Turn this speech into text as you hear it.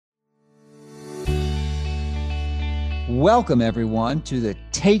Welcome, everyone, to the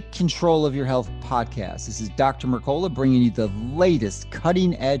Take Control of Your Health podcast. This is Dr. Mercola bringing you the latest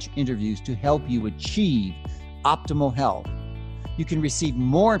cutting-edge interviews to help you achieve optimal health. You can receive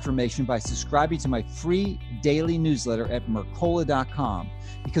more information by subscribing to my free daily newsletter at Mercola.com.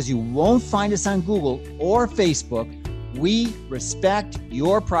 Because you won't find us on Google or Facebook, we respect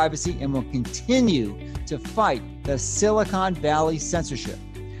your privacy and will continue to fight the Silicon Valley censorship.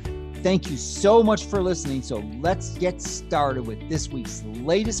 Thank you so much for listening. So let's get started with this week's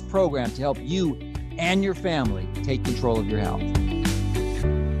latest program to help you and your family take control of your health.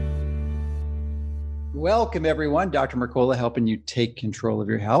 Welcome, everyone. Dr. Mercola helping you take control of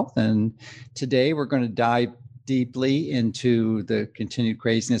your health. And today we're going to dive deeply into the continued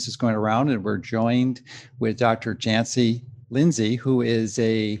craziness that's going around. And we're joined with Dr. Janci Lindsay, who is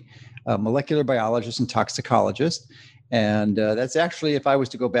a molecular biologist and toxicologist. And that's actually, if I was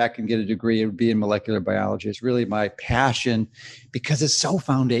to go back and get a degree, it would be in molecular biology. It's really my passion because it's so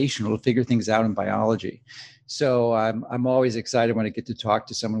foundational to figure things out in biology. So I'm always excited when I get to talk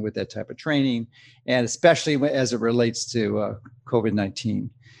to someone with that type of training, and especially as it relates to COVID-19.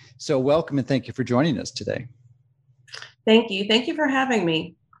 So welcome and thank you for joining us today. Thank you. Thank you for having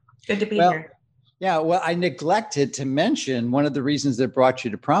me. Good to be here. Yeah, well, I neglected to mention one of the reasons that brought you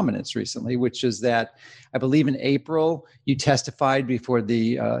to prominence recently, which is that I believe in April, you testified before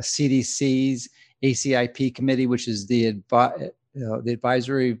the CDC's ACIP committee, which is the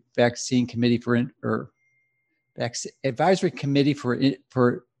Advisory Vaccine Committee Advisory Committee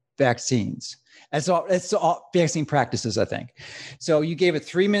for Vaccines. That's all vaccine practices, I think. So you gave a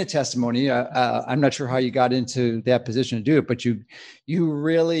 3-minute testimony. I'm not sure how you got into that position to do it, but you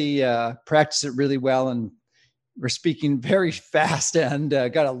really practiced it really well and were speaking very fast and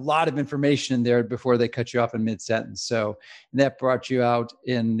got a lot of information in there before they cut you off in mid-sentence. So that brought you out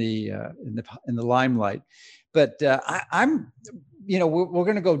in the limelight. But we're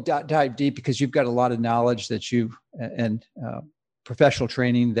going to go dive deep because you've got a lot of knowledge that and professional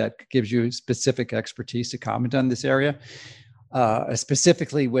training that gives you specific expertise to comment on this area,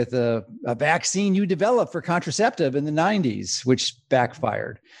 specifically with a vaccine you developed for contraceptive in the 90s, which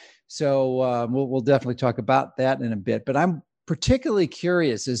backfired. So we'll definitely talk about that in a bit. But I'm particularly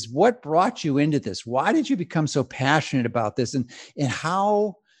curious is what brought you into this? Why did you become so passionate about this? And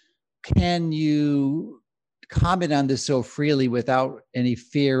how can you comment on this so freely without any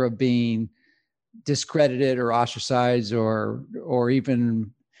fear of being discredited or ostracized or even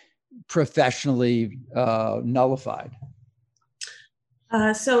professionally nullified?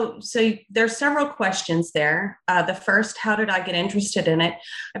 So there's several questions there. The first, how did I get interested in it?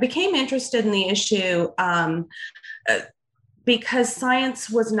 I became interested in the issue because science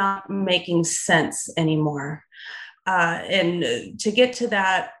was not making sense anymore. And to get to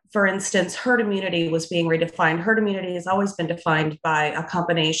that, for instance, herd immunity was being redefined. Herd immunity has always been defined by a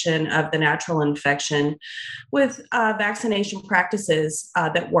combination of the natural infection with vaccination practices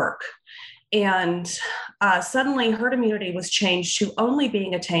that work. And suddenly herd immunity was changed to only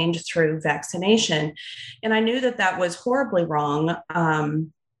being attained through vaccination. And I knew that was horribly wrong.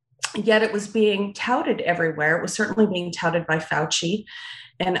 Yet it was being touted everywhere. It was certainly being touted by Fauci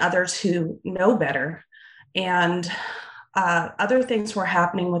and others who know better. And other things were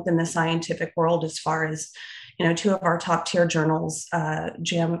happening within the scientific world as far as, two of our top tier journals, the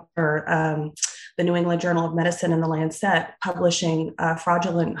New England Journal of Medicine and the Lancet, publishing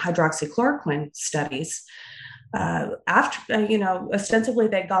fraudulent hydroxychloroquine studies. Ostensibly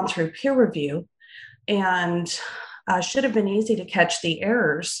they'd gone through peer review and should have been easy to catch the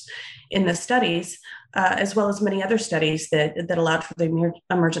errors in the studies, as well as many other studies that allowed for the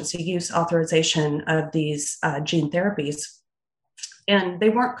emergency use authorization of these gene therapies. And they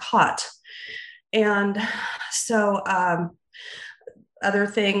weren't caught. And so other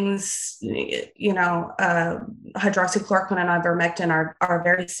things, hydroxychloroquine and ivermectin are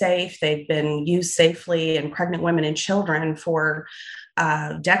very safe. They've been used safely in pregnant women and children for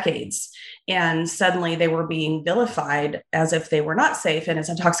decades. And suddenly they were being vilified as if they were not safe. And as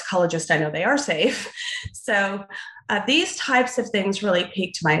a toxicologist, I know they are safe. So these types of things really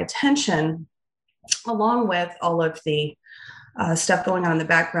piqued my attention, along with all of the stuff going on in the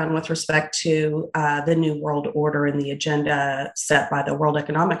background with respect to the New World Order and the agenda set by the World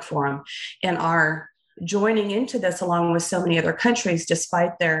Economic Forum, and our joining into this along with so many other countries,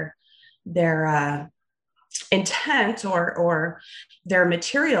 despite their intent or their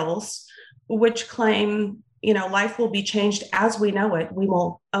materials, which claim, life will be changed as we know it. We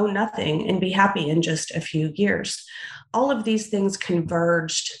will own nothing and be happy in just a few years. All of these things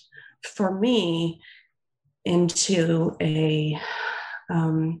converged for me into a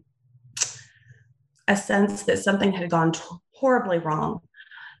a sense that something had gone horribly wrong,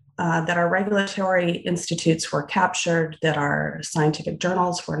 that our regulatory institutes were captured, that our scientific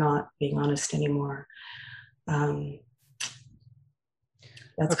journals were not being honest anymore.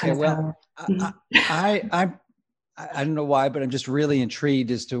 That's okay, kind of well, how. I don't know why, but I'm just really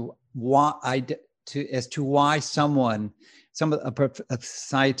intrigued as to why some a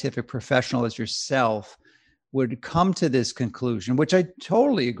scientific professional as yourself would come to this conclusion, which I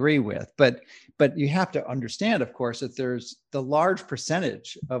totally agree with. But you have to understand, of course, that there's the large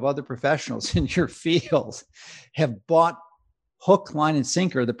percentage of other professionals in your field have bought hook, line, and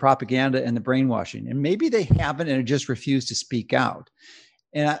sinker the propaganda and the brainwashing, and maybe they haven't and just refused to speak out.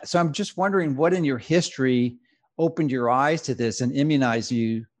 And so I'm just wondering what in your history opened your eyes to this and immunized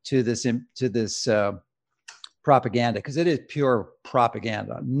you to this propaganda, because it is pure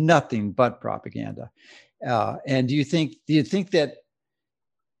propaganda, nothing but propaganda. And do you think that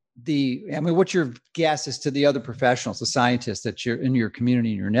what's your guess as to the other professionals, the scientists that you're in your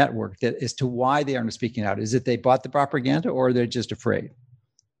community, in your network, that as to why they aren't speaking out? Is it they bought the propaganda, or they're just afraid?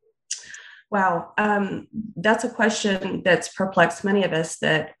 Wow, that's a question that's perplexed many of us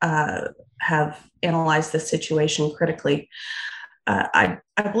that have analyzed the situation critically. I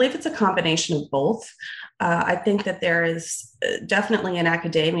believe it's a combination of both. I think that there is definitely in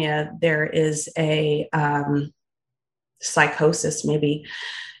academia, there is a psychosis maybe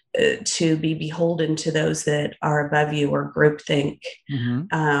to be beholden to those that are above you, or groupthink,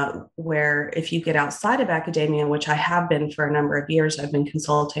 where if you get outside of academia, which I have been for a number of years, I've been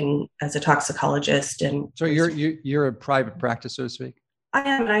consulting as a toxicologist. And so you're a private practice, so to speak? I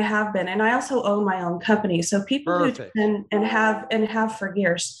am, and I have been, and I also own my own company. So people Perfect. who have for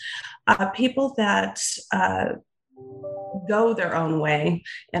years, people that go their own way,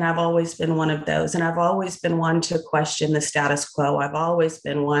 and I've always been one of those. And I've always been one to question the status quo. I've always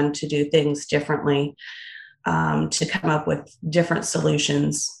been one to do things differently, to come up with different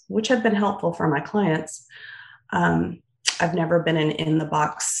solutions, which have been helpful for my clients. I've never been an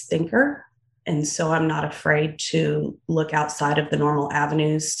in-the-box thinker. And so I'm not afraid to look outside of the normal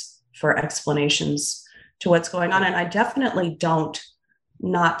avenues for explanations to what's going on. And I definitely don't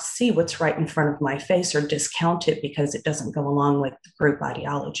not see what's right in front of my face or discount it because it doesn't go along with group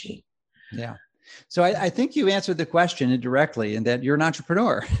ideology. Yeah. So I think you answered the question indirectly, in that you're an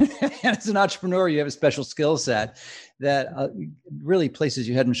entrepreneur. And as an entrepreneur, you have a special skill set that really places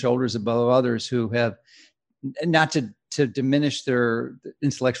you head and shoulders above others who have, not to diminish their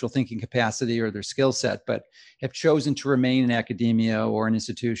intellectual thinking capacity or their skill set, but have chosen to remain in academia or in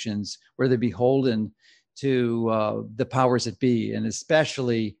institutions where they're beholden to the powers that be. And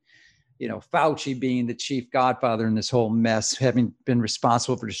especially, Fauci being the chief godfather in this whole mess, having been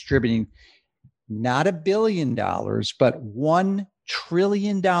responsible for distributing not $1 billion, but $1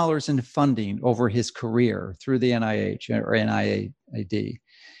 trillion in funding over his career through the NIH or NIAID.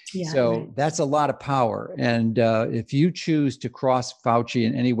 Yeah, so right. That's a lot of power. And if you choose to cross Fauci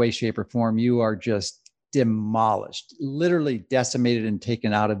in any way, shape, or form, you are just demolished, literally decimated and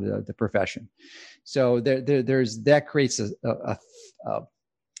taken out of the profession. So that creates an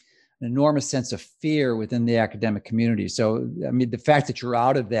enormous sense of fear within the academic community. So, the fact that you're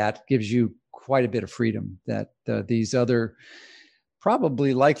out of that gives you quite a bit of freedom that these other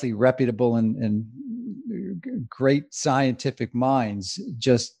probably likely reputable and great scientific minds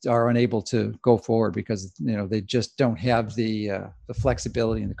just are unable to go forward because they just don't have the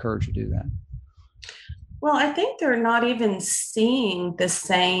flexibility and the courage to do that. Well, I think they're not even seeing the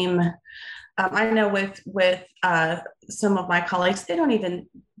same. I know with some of my colleagues, they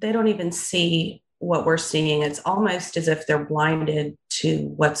don't even see what we're seeing. It's almost as if they're blinded to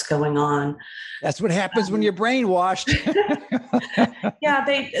what's going on. That's what happens when you're brainwashed. Yeah,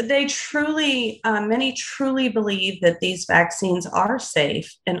 they truly, many truly believe that these vaccines are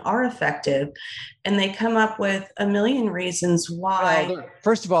safe and are effective, and they come up with a million reasons why. Well,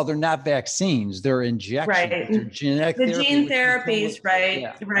 first of all, they're not vaccines; they're injections. Right. They're genetic the therapy, gene therapies, right?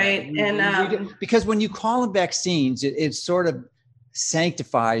 Yeah. Right. And because when you call them vaccines, it sort of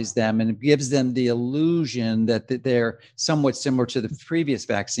sanctifies them and gives them the illusion that they're somewhat similar to the previous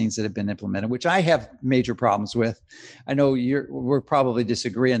vaccines that have been implemented, which I have major problems with. I know we're probably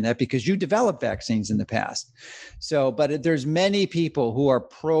disagree on that because you developed vaccines in the past. So, but there's many people who are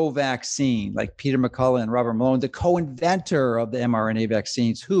pro-vaccine, like Peter McCullough and Robert Malone, the co-inventor of the mRNA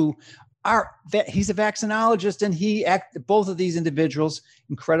vaccines, he's a vaccinologist, and both of these individuals,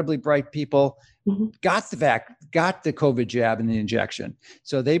 incredibly bright people, got the COVID jab and the injection.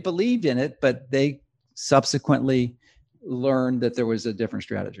 So they believed in it, but they subsequently learned that there was a different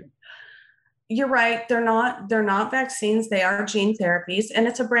strategy. You're right. They're not vaccines. They are gene therapies, and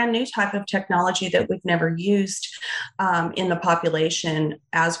it's a brand new type of technology that we've never used in the population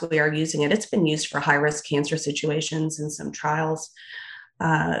as we are using it. It's been used for high risk cancer situations in some trials,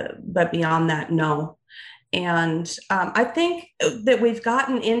 but beyond that, no. And I think that we've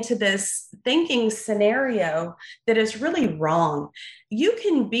gotten into this thinking scenario that is really wrong. You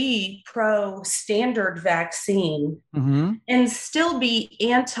can be pro standard vaccine and still be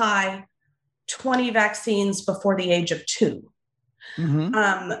anti 20 vaccines before the age of 2.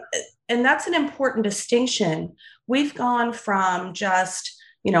 And that's an important distinction. We've gone from just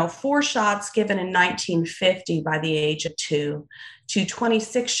 4 shots given in 1950 by the age of 2 to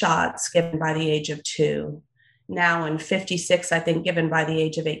 26 shots given by the age of 2, now in 56, I think, given by the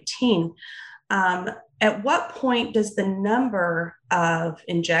age of 18. At what point does the number of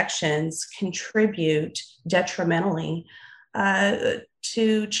injections contribute detrimentally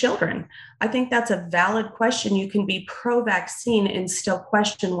to children? I think that's a valid question. You can be pro-vaccine and still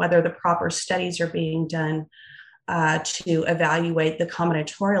question whether the proper studies are being done to evaluate the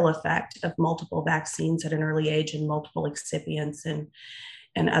combinatorial effect of multiple vaccines at an early age and multiple excipients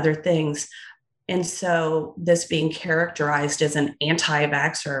and other things. And so this being characterized as an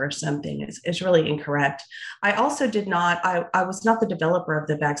anti-vaxxer or something is really incorrect. I also I was not the developer of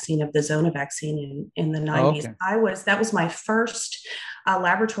the vaccine, of the Zona vaccine in the 90s. Okay. That was my first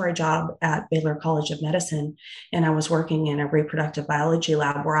laboratory job at Baylor College of Medicine. And I was working in a reproductive biology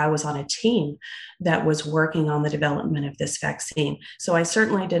lab where I was on a team that was working on the development of this vaccine. So I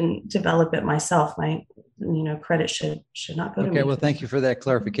certainly didn't develop it myself. My credit should not go to me. Okay, well, thank you for that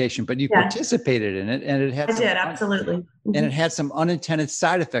clarification. But you participated in it, and it had absolutely. And it had some unintended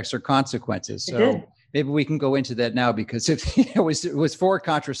side effects or consequences. So maybe we can go into that now, because it was for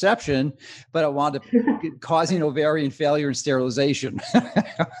contraception, but it wound up causing ovarian failure and sterilization.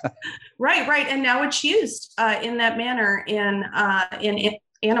 Right. And now it's used in that manner in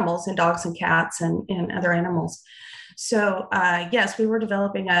animals, in dogs and cats and other animals. So yes, we were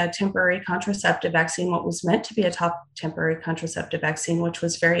developing a temporary contraceptive vaccine, what was meant to be a top temporary contraceptive vaccine, which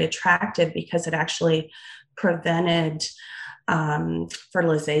was very attractive because it actually prevented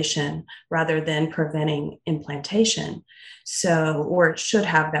fertilization rather than preventing implantation. So, or it should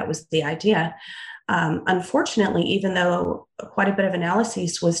have, that was the idea. Unfortunately, even though quite a bit of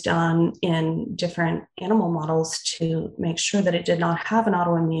analysis was done in different animal models to make sure that it did not have an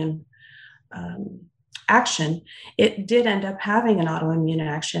autoimmune action, it did end up having an autoimmune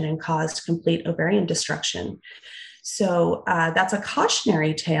action and caused complete ovarian destruction. So that's a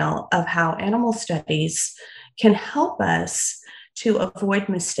cautionary tale of how animal studies can help us to avoid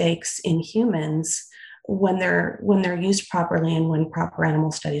mistakes in humans when they're used properly and when proper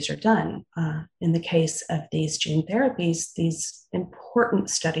animal studies are done. In the case of these gene therapies, these important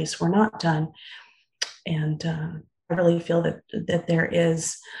studies were not done. And I really feel that there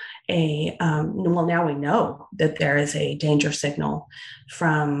is now we know that there is a danger signal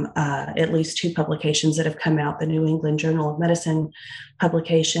from at least 2 publications that have come out: the New England Journal of Medicine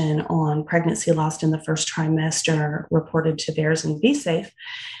publication on pregnancy lost in the first trimester reported to VAERS and BSafe,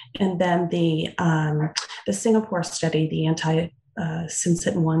 and then the Singapore study, the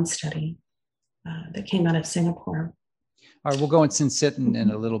anti-syncytin-1 study that came out of Singapore. All right, we'll go on syncytin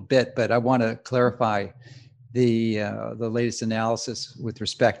in a little bit, but I want to clarify the latest analysis with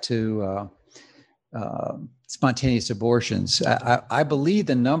respect to spontaneous abortions. I believe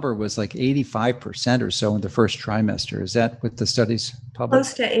the number was like 85% or so in the first trimester. Is that what the studies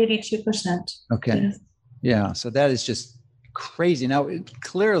published? Close to 82%. Okay. Yes. Yeah. So that is just crazy. Now,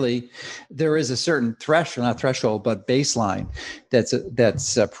 clearly, there is a certain threshold, not threshold, but baseline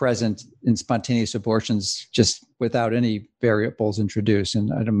that's present in spontaneous abortions just without any variables introduced.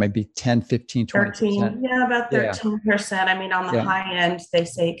 And I don't know, maybe 10, 15, 20%. 13, yeah, about 13%. I mean, on the high end, they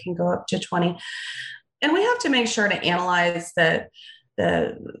say it can go up to 20. And we have to make sure to analyze the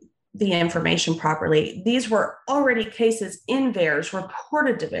information properly. These were already cases in VAERS,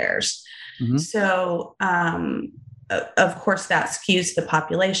 reported to VAERS. Mm-hmm. So, of course, that skews the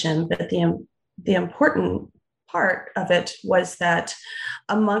population, but the important part of it was that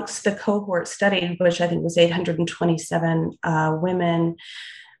amongst the cohort studied, which I think was 827 women,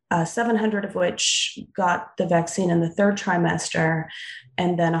 700 of which got the vaccine in the third trimester,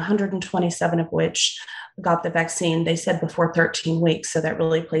 and then 127 of which got the vaccine, they said, before 13 weeks. So that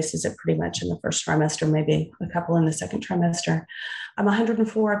really places it pretty much in the first trimester, maybe a couple in the second trimester.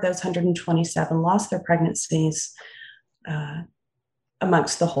 104 of those 127 lost their pregnancies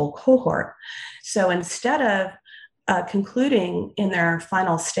amongst the whole cohort. So instead of concluding in their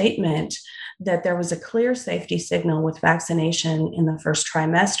final statement that there was a clear safety signal with vaccination in the first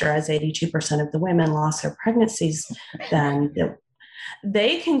trimester, as 82% of the women lost their pregnancies then.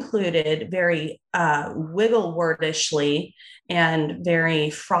 They concluded very wiggle wordishly and very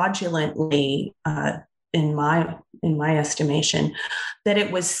fraudulently, in my estimation, that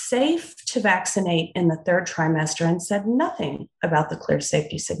it was safe to vaccinate in the third trimester, and said nothing about the clear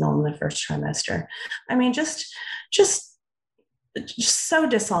safety signal in the first trimester. I mean, just so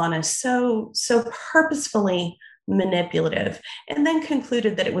dishonest, so purposefully manipulative, and then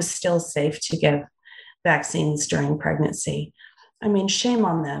concluded that it was still safe to give vaccines during pregnancy. I mean, shame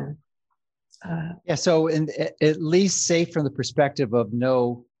on them. So at least safe from the perspective of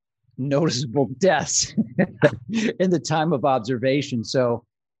no noticeable deaths in the time of observation. So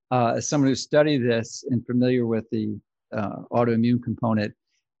as someone who studied this and familiar with the autoimmune component,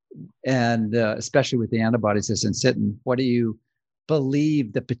 and especially with the antibodies as Syncytin, what do you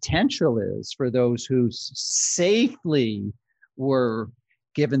believe the potential is for those who safely were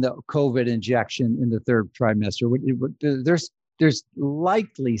given the COVID injection in the third trimester? There's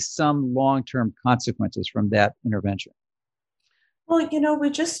likely some long-term consequences from that intervention. Well, we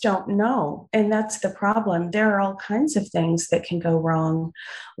just don't know. And that's the problem. There are all kinds of things that can go wrong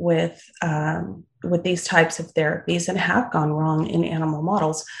with these types of therapies, and have gone wrong in animal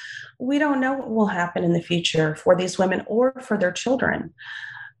models. We don't know what will happen in the future for these women or for their children.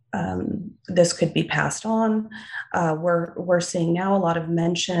 This could be passed on. We're seeing now a lot of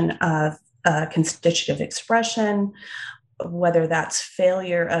mention of constitutive expression, whether that's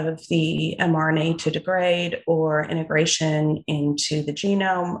failure of the mRNA to degrade or integration into the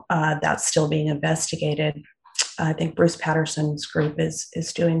genome. That's still being investigated. I think Bruce Patterson's group is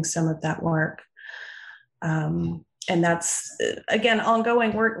doing some of that work. And that's, again,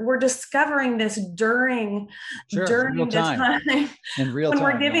 ongoing. We're discovering this during this time when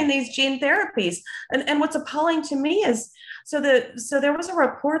we're giving these gene therapies. And what's appalling to me is, so there was a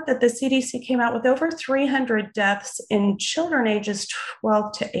report that the CDC came out with over 300 deaths in children ages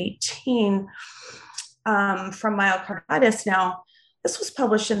 12 to 18 from myocarditis. Now, this was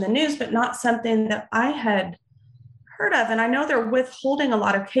published in the news, but not something that I had heard of. And I know they're withholding a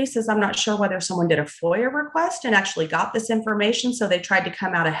lot of cases. I'm not sure whether someone did a FOIA request and actually got this information, so they tried to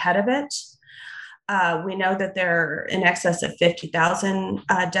come out ahead of it. We know that there are in excess of 50,000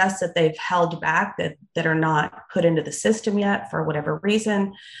 deaths that they've held back that are not put into the system yet for whatever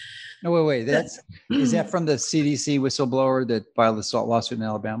reason. No, wait. Is that from the CDC whistleblower that filed the lawsuit in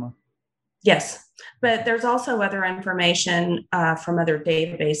Alabama? Yes, but there's also other information from other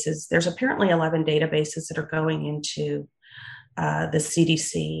databases. There's apparently 11 databases that are going into the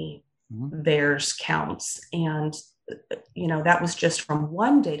CDC VAERS counts. And, that was just from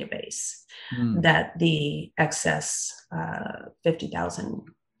one database that the excess 50,000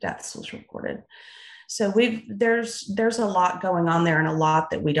 deaths was reported. So there's a lot going on there and a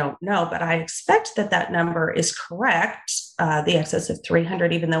lot that we don't know, but I expect that number is correct, the excess of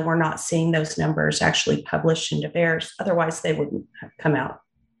 300, even though we're not seeing those numbers actually published into VAERS. Otherwise, they wouldn't have come out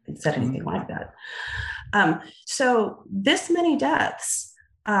and said anything like that. So this many deaths,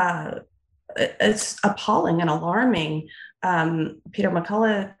 it's appalling and alarming. Peter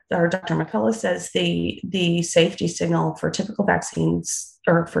McCullough, or Dr. McCullough, says the safety signal for typical vaccines,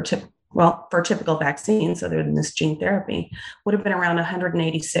 or for typical vaccines other than this gene therapy, would have been around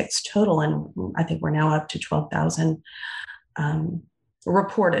 186 total. And I think we're now up to 12,000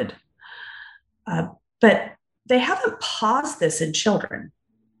 reported. But they haven't paused this in children.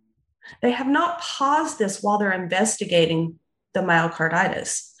 They have not paused this while they're investigating the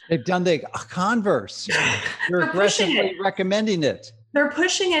myocarditis. They've done the converse. They're aggressively recommending it. They're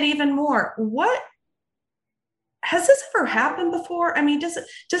pushing it even more. What has this ever happened before? I mean, does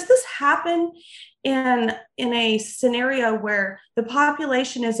this happen in a scenario where the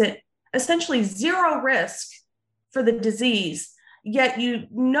population is at essentially zero risk for the disease, yet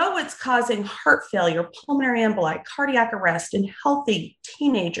it's causing heart failure, pulmonary emboli, cardiac arrest in healthy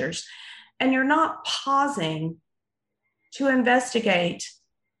teenagers, and you're not pausing to investigate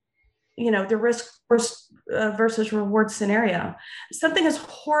the risk versus reward scenario? Something is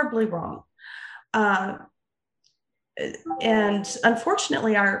horribly wrong. And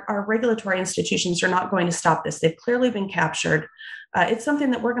unfortunately, our regulatory institutions are not going to stop this. They've clearly been captured. It's something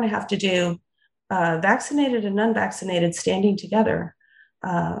that we're going to have to do, vaccinated and unvaccinated, standing together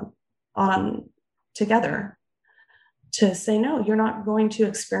together to say, no, you're not going to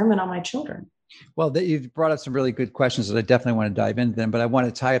experiment on my children. Well, you've brought up some really good questions that I definitely want to dive into them, but I want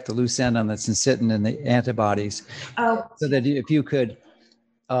to tie up the loose end on the Syncytin and the antibodies. So that if you could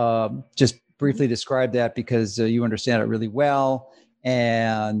just briefly describe that because you understand it really well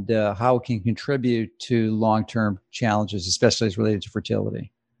and how it can contribute to long-term challenges, especially as related to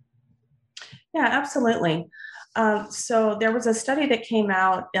fertility. Yeah, absolutely. So there was a study that came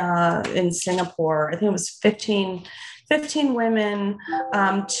out in Singapore. I think it was 15 women,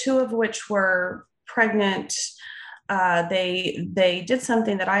 two of which were pregnant. They did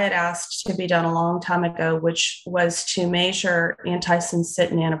something that I had asked to be done a long time ago, which was to measure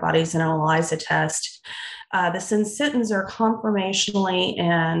anti-syncytin antibodies in an ELISA test. The syncitins are conformationally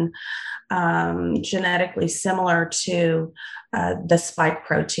and genetically similar to the spike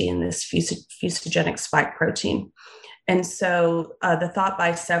protein, this fusogenic spike protein. And so the thought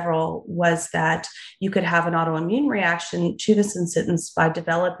by several was that you could have an autoimmune reaction to the syncytins by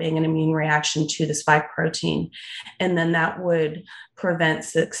developing an immune reaction to the spike protein. And then that would prevent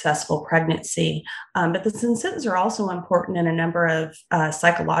successful pregnancy. But the syncytins are also important in a number of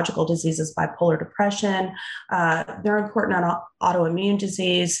psychological diseases, bipolar depression. They're important in autoimmune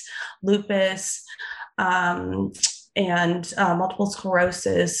disease, lupus, and multiple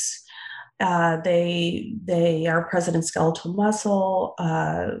sclerosis. They are present in skeletal muscle.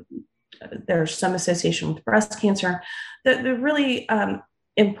 There's some association with breast cancer. The really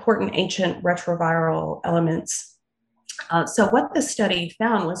important ancient retroviral elements. So what the study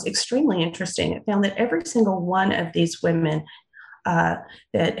found was extremely interesting. It found that every single one of these women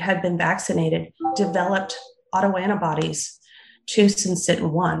that had been vaccinated developed autoantibodies to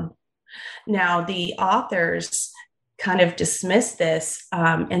syncytin 1. Now, the authors kind of dismissed this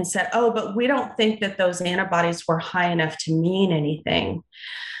and said, oh, but we don't think that those antibodies were high enough to mean anything.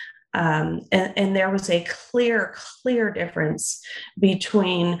 And there was a clear difference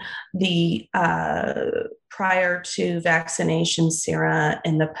between the prior to vaccination sera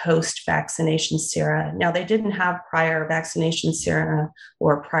and the post-vaccination sera. Now, they didn't have prior vaccination sera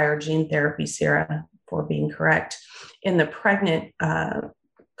or prior gene therapy sera, for being correct. In the pregnant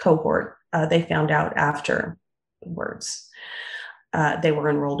cohort, they found out afterwards. They were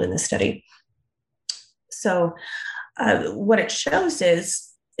enrolled in the study. So what it shows is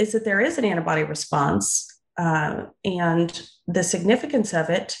that there is an antibody response, and the significance of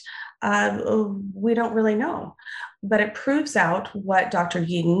it, we don't really know. But it proves out what Dr.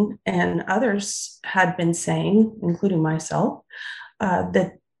 Yeadon and others had been saying, including myself,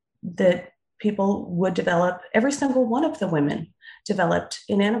 that people would develop, every single one of the women developed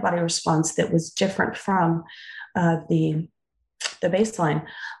an antibody response that was different from the baseline.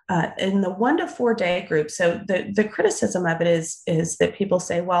 In the 1 to 4 day group, so the criticism of it is that people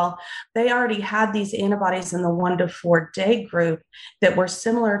say, well, they already had these antibodies in the 1 to 4 day group that were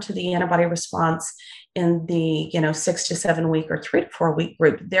similar to the antibody response in the 6 to 7 week or 3 to 4 week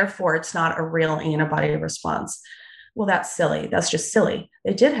group. Therefore, it's not a real antibody response. Well, that's silly. That's just silly.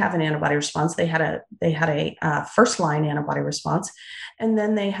 They did have an antibody response. They had a first line antibody response, and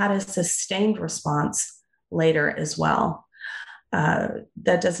then they had a sustained response later as well.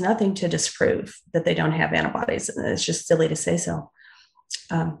 That does nothing to disprove that they don't have antibodies. It's just silly to say so.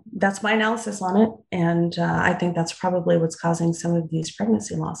 That's my analysis on it, and I think that's probably what's causing some of these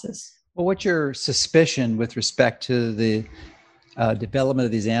pregnancy losses. Well, what's your suspicion with respect to the development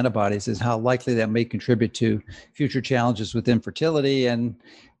of these antibodies is how likely that may contribute to future challenges with infertility? And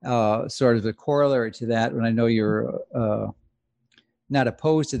sort of the corollary to that, when I know you're not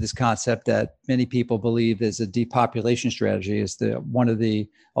opposed to this concept that many people believe is a depopulation strategy, is one of the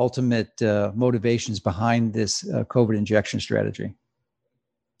ultimate motivations behind this COVID injection strategy.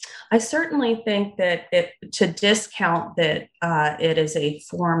 I certainly think that to discount that it is a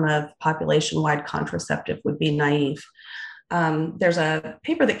form of population-wide contraceptive would be naive. There's a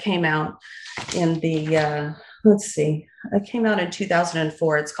paper that came out in the, it came out in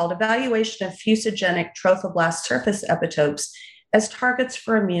 2004. It's called Evaluation of Fusogenic Trophoblast Surface Epitopes as Targets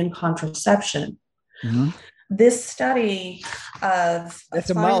for Immune Contraception. Mm-hmm. This study of That's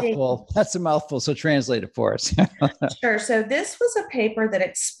a mouthful. That's a mouthful. So translate it for us. Sure. So this was a paper that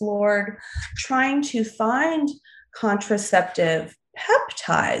explored trying to find contraceptive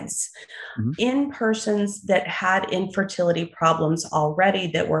peptides in persons that had infertility problems already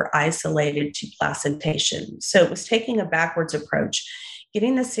that were isolated to placentation. So it was taking a backwards approach,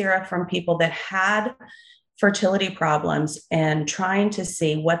 getting the sera from people that had fertility problems and trying to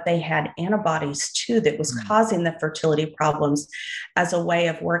see what they had antibodies to that was causing the fertility problems as a way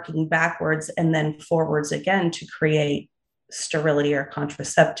of working backwards and then forwards again to create sterility or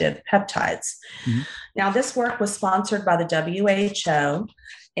contraceptive peptides. Mm-hmm. Now, this work was sponsored by the WHO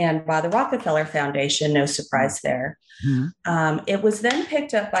and by the Rockefeller Foundation, no surprise there. Mm-hmm. It was then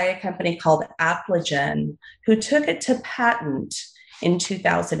picked up by a company called Aplogen, who took it to patent in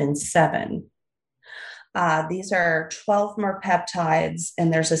 2007. These are 12 merpeptides,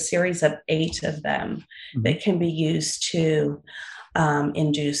 and there's a series of 8 of them that can be used to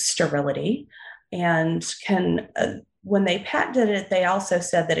induce sterility, and when they patented it, they also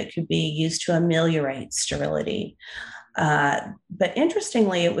said that it could be used to ameliorate sterility. But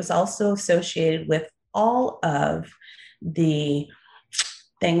interestingly, it was also associated with all of the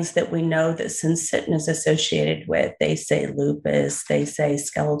things that we know that syncytin is associated with. They say lupus, they say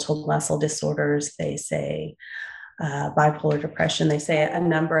skeletal muscle disorders, they say bipolar depression, they say a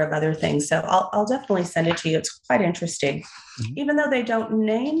number of other things. So I'll definitely send it to you. It's quite interesting. Even though they don't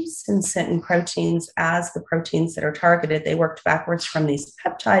name syncytin proteins as the proteins that are targeted, they worked backwards from these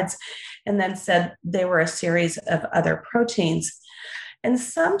peptides and then said they were a series of other proteins. And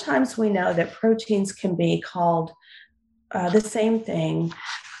sometimes we know that proteins can be called the same thing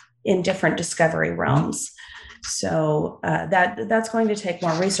in different discovery realms. So that's going to take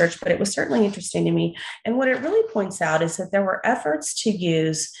more research, but it was certainly interesting to me. And what it really points out is that there were efforts to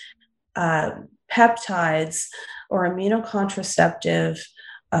use peptides or immunocontraceptive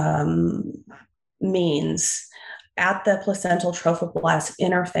means at the placental trophoblast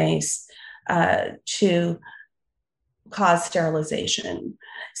interface to cause sterilization.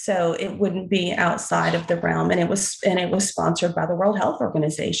 So it wouldn't be outside of the realm. And it was sponsored by the World Health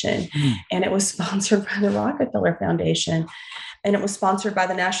Organization, and it was sponsored by the Rockefeller Foundation, and it was sponsored by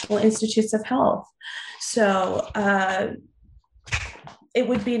the National Institutes of Health. So it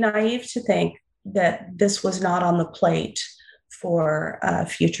would be naive to think that this was not on the plate for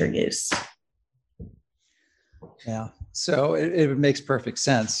future use. Yeah. So it makes perfect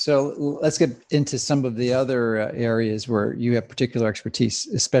sense. So let's get into some of the other areas where you have particular expertise,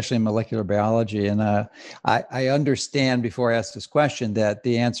 especially in molecular biology. And I understand before I ask this question that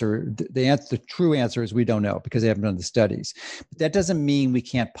the true answer is we don't know because they haven't done the studies. But that doesn't mean we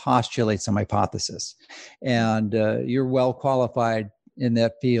can't postulate some hypothesis. And you're well qualified in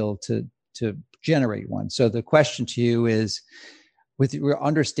that field to generate one. So the question to you is, with your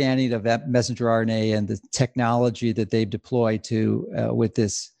understanding of that messenger RNA and the technology that they've deployed to with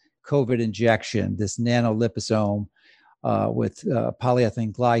this COVID injection, this nanoliposome with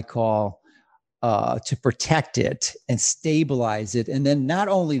polyethylene glycol to protect it and stabilize it. And then not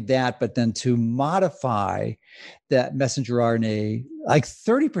only that, but then to modify that messenger RNA, like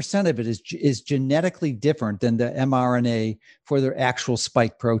 30% of it is genetically different than the mRNA for their actual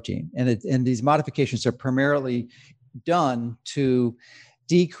spike protein. And these modifications are primarily done to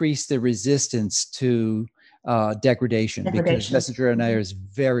decrease the resistance to degradation because messenger RNA is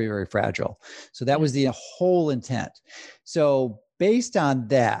very, very fragile. So that was the whole intent. So based on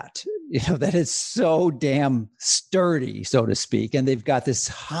that, that is so damn sturdy, so to speak, and they've got this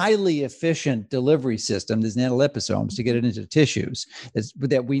highly efficient delivery system, these nanoliposomes, to get it into the tissues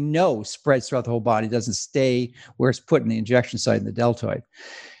that we know spreads throughout the whole body, doesn't stay where it's put in the injection site in the deltoid.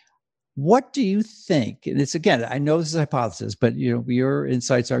 What do you think? And it's, again, I know this is a hypothesis, but your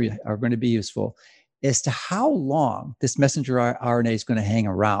insights are going to be useful as to how long this messenger RNA is going to hang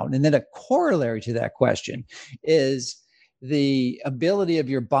around. And then a corollary to that question is the ability of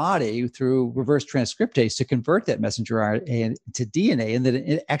your body through reverse transcriptase to convert that messenger RNA to DNA and then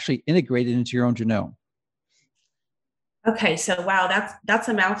it actually integrate it into your own genome. Okay, so wow, that's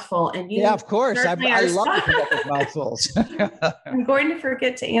a mouthful, and yeah, of course, I love to come up with mouthfuls. I'm going to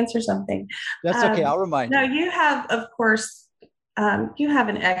forget to answer something. That's okay. I'll remind you. No, you have, of course, you have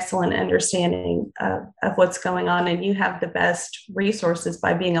an excellent understanding of what's going on, and you have the best resources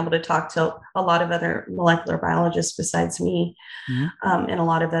by being able to talk to a lot of other molecular biologists besides me, and a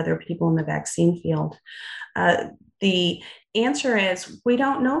lot of other people in the vaccine field. The answer is we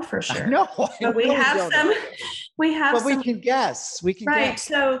don't know for sure. No, but we have some. We have. But we can guess. We can guess.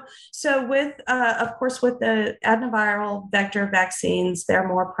 So with of course with the adenoviral vector vaccines, they're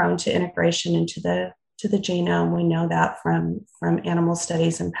more prone to integration into the genome. We know that from animal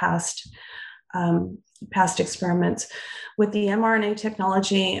studies and past experiments. With the mRNA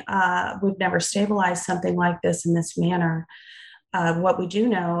technology, we've never stabilized something like this in this manner. What we do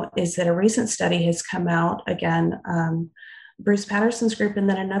know is that a recent study has come out, again, Bruce Patterson's group and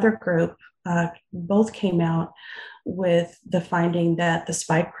then another group both came out with the finding that the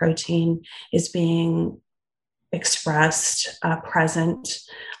spike protein is being expressed, present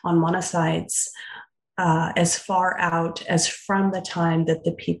on monocytes as far out as from the time that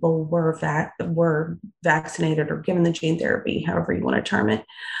the people were vaccinated or given the gene therapy, however you want to term it.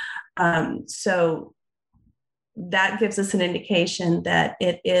 So that gives us an indication that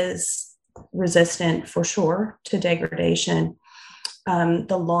it is resistant for sure to degradation.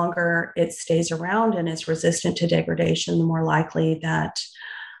 the longer it stays around and is resistant to degradation, the more likely that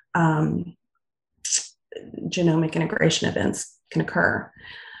genomic integration events can occur.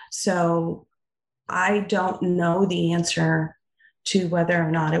 So I don't know the answer to whether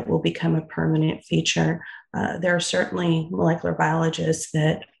or not it will become a permanent feature. There are certainly molecular biologists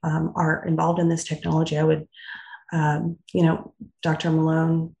that are involved in this technology. I would, Dr.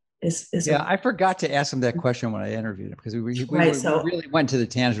 Malone is I forgot to ask him that question when I interviewed him, because we really went to the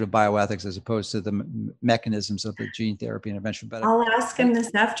tangent of bioethics as opposed to the mechanisms of the gene therapy intervention. But I'll ask him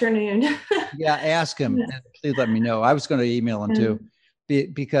this afternoon. Yeah, ask him. And please let me know. I was going to email him too,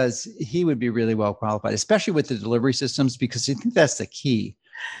 because he would be really well qualified, especially with the delivery systems, because I think that's the key.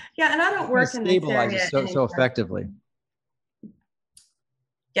 Yeah, and I don't work in this area so effectively.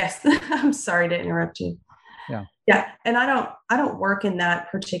 Yes, I'm sorry to interrupt you. Yeah, and I don't work in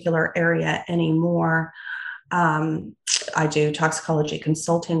that particular area anymore. I do toxicology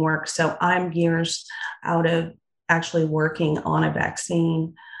consulting work, so I'm years out of actually working on a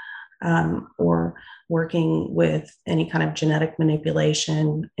vaccine or working with any kind of genetic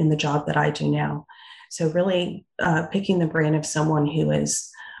manipulation in the job that I do now. So really picking the brain of someone who is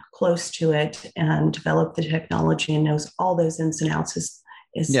close to it and developed the technology and knows all those ins and outs is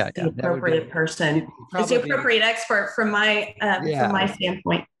the appropriate person. Is the appropriate expert from my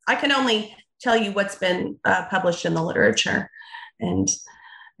standpoint. I can only tell you what's been published in the literature, and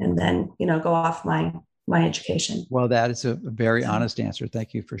then go off my education. Well, that is a very honest answer.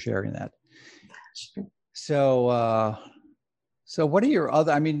 Thank you for sharing that. Sure. So what are your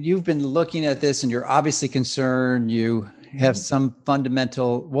other? I mean, you've been looking at this, and you're obviously concerned. You have some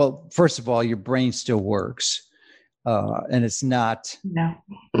fundamental. Well, first of all, your brain still works. And it's not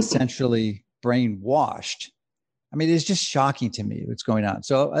essentially brainwashed. I mean, it's just shocking to me what's going on.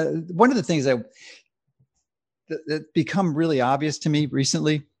 So one of the things that become really obvious to me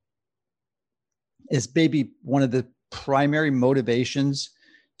recently is maybe one of the primary motivations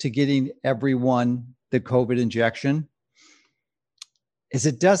to getting everyone the COVID injection is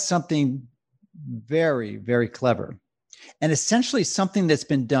it does something very, very clever, and essentially something that's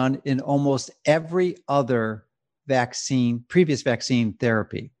been done in almost every other previous vaccine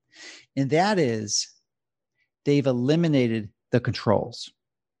therapy. And that is they've eliminated the controls.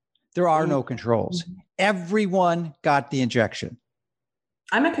 There are no controls. Everyone got the injection.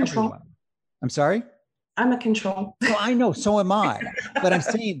 I'm a control. Everyone. I'm sorry? I'm a control. Well, I know, so am I. But I'm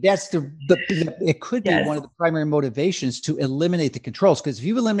saying that's it could be one of the primary motivations to eliminate the controls. Because if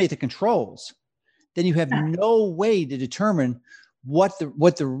you eliminate the controls, then you have no way to determine what the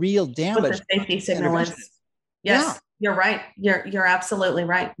real damage, what the safety signal is. Yes, You're right. You're absolutely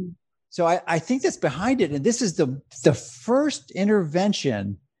right. So I think that's behind it. And this is the first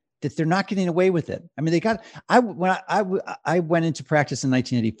intervention that they're not getting away with it. I mean, when I went into practice in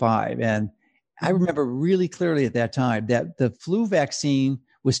 1985, and I remember really clearly at that time that the flu vaccine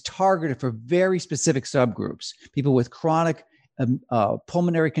was targeted for very specific subgroups, people with chronic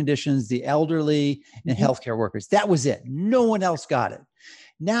pulmonary conditions, the elderly, and healthcare workers. That was it. No one else got it.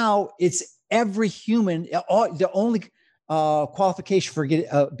 Now it's every human. The only qualification for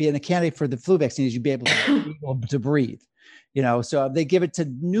being a candidate for the flu vaccine is you be able to breathe. So they give it to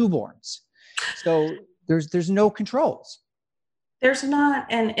newborns. So there's no controls. There's not,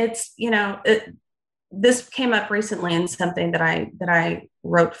 and it's this came up recently in something that I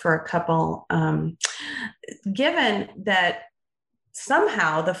wrote for a couple. Given that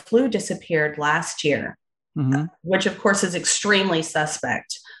somehow the flu disappeared last year, which of course is extremely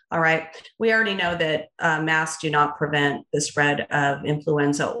suspect. All right. We already know that masks do not prevent the spread of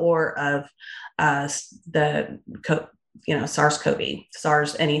influenza or of the SARS-CoV,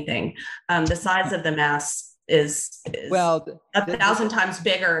 SARS anything. The size of the mask is 1,000 times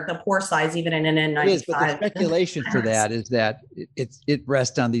bigger, the pore size, even in an N95. It is, but the speculation for that is that it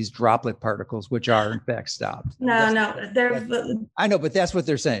rests on these droplet particles, which are in fact stopped. I know, but that's what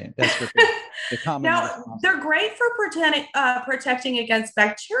they're saying. That's what the common. Now, they're great for protecting against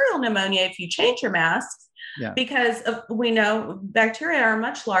bacterial pneumonia if you change your mask. Yeah. Because we know bacteria are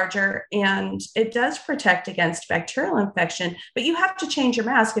much larger, and it does protect against bacterial infection, but you have to change your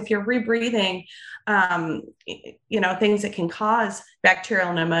mask if you're rebreathing, things that can cause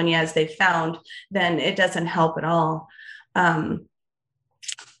bacterial pneumonia, as they've found, then it doesn't help at all. And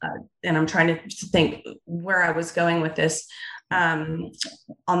I'm trying to think where I was going with this. On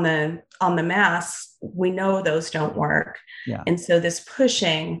the masks, we know those don't work. Yeah. And so this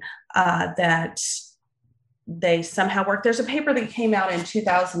pushing that they somehow work. There's a paper that came out in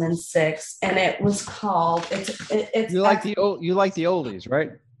 2006, and it was called. You like the oldies,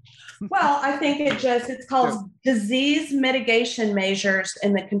 right? Well, I think it's called disease mitigation measures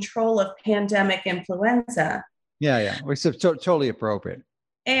in the control of pandemic influenza. Yeah. It's totally appropriate.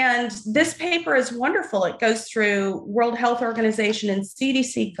 And this paper is wonderful. It goes through World Health Organization and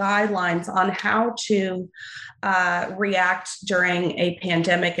CDC guidelines on how to react during a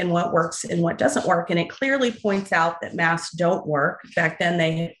pandemic and what works and what doesn't work. And it clearly points out that masks don't work. Back then,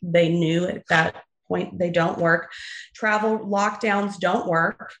 they knew at that point they don't work. Travel lockdowns don't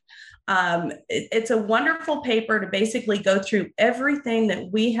work. It's a wonderful paper to basically go through everything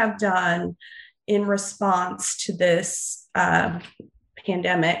that we have done in response to this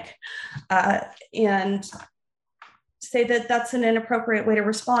pandemic and say that that's an inappropriate way to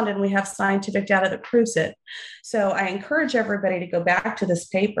respond, and we have scientific data that proves it. So I encourage everybody to go back to this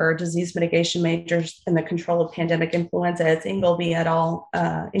paper, Disease Mitigation Measures in the Control of Pandemic Influenza. It's Ingleby et al.,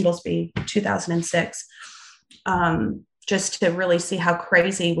 Inglesby, 2006, just to really see how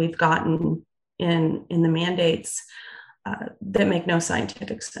crazy we've gotten in the mandates that make no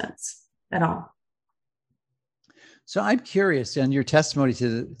scientific sense at all. So I'm curious, in your testimony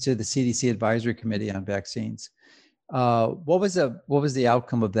to the CDC Advisory Committee on Vaccines, what was the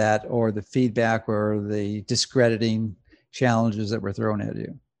outcome of that, or the feedback, or the discrediting challenges that were thrown at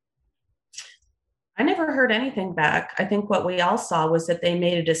you? I never heard anything back. I think what we all saw was that they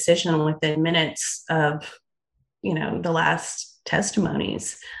made a decision within minutes of, the last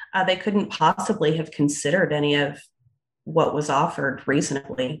testimonies. They couldn't possibly have considered any of what was offered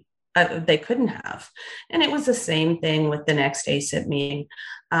reasonably. They couldn't have. And it was the same thing with the next ACIP meeting.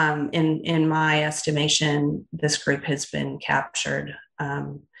 In my estimation, this group has been captured.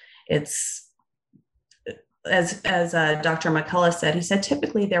 It's as Dr. McCullough said, he said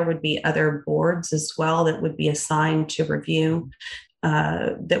typically there would be other boards as well that would be assigned to review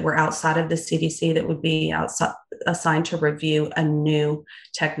that were outside of the CDC that would be assigned to review a new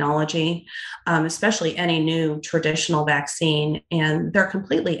technology, especially any new traditional vaccine, and they're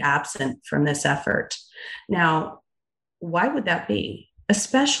completely absent from this effort. Now, why would that be?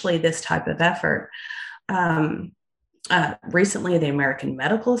 Especially this type of effort. Recently, the American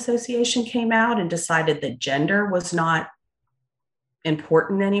Medical Association came out and decided that gender was not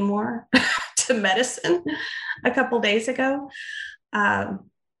important anymore to medicine a couple days ago. I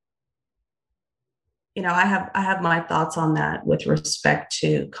have my thoughts on that with respect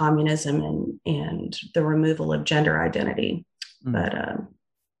to communism and the removal of gender identity. But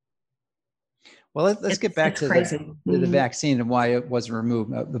well, let's get back to the vaccine and why it wasn't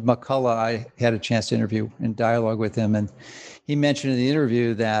removed. McCullough, I had a chance to interview and dialogue with him, and he mentioned in the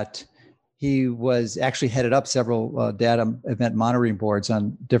interview that he was actually headed up several data event monitoring boards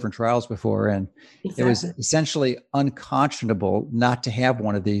on different trials before, and It was essentially unconscionable not to have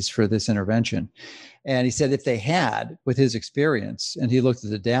one of these for this intervention. And he said if they had, with his experience, and he looked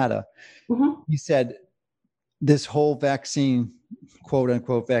at the data, he said this whole vaccine, quote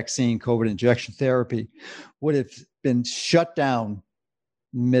unquote vaccine, COVID injection therapy would have been shut down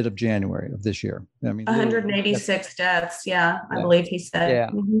mid of January of this year. I mean, 186 deaths. Yeah, I believe he said. Yeah.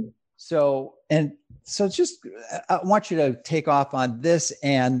 So just, I want you to take off on this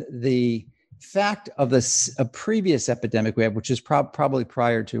and the fact of a previous epidemic we had, which is probably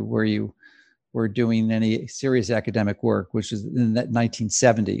prior to where you were doing any serious academic work, which is in the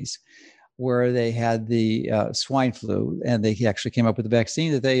 1970s, where they had the swine flu, and they actually came up with a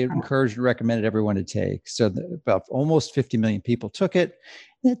vaccine that they encouraged and recommended everyone to take. So about almost 50 million people took it.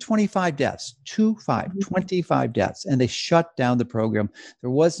 They had 25 deaths, 25 deaths, and they shut down the program. There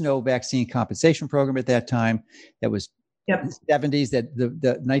was no vaccine compensation program at that time. That was the 70s.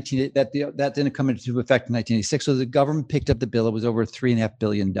 That didn't come into effect in 1986. So the government picked up the bill. It was over $3.5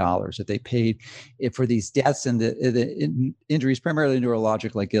 billion that they paid for these deaths and the injuries, primarily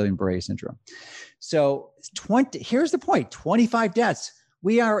neurologic, like Guillain-Barré syndrome. So here's the point: 25 deaths.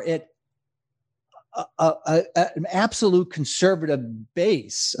 We are at an absolute conservative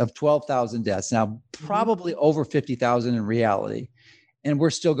base of 12,000 deaths. Now, probably over 50,000 in reality. And we're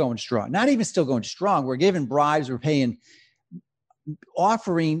still going strong. Not even still going strong. We're giving bribes. We're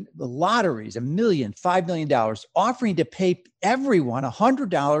offering the lotteries, $1 million, $5 million, offering to pay everyone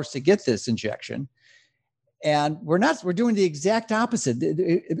 $100 to get this injection. And we're doing the exact opposite.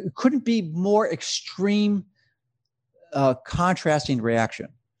 It couldn't be more extreme, contrasting reaction.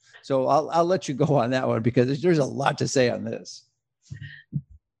 So I'll let you go on that one, because there's a lot to say on this.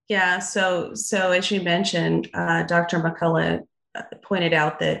 Yeah. So as you mentioned, Dr. McCullough pointed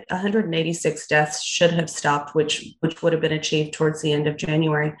out that 186 deaths should have stopped, which would have been achieved towards the end of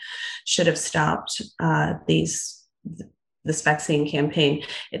January, should have stopped this vaccine campaign.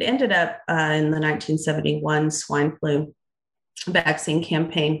 It ended up in the 1971 swine flu vaccine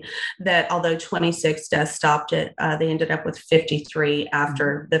campaign, that although 26 deaths stopped it, they ended up with 53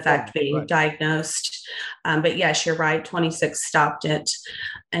 after the fact being diagnosed. But yes, you're right, 26 stopped it.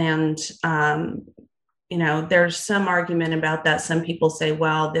 And there's some argument about that. Some people say,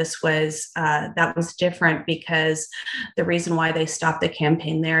 well, that was different because the reason why they stopped the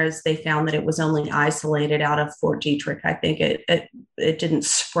campaign there is they found that it was only isolated out of Fort Detrick. I think it didn't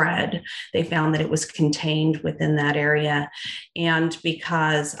spread. They found that it was contained within that area. And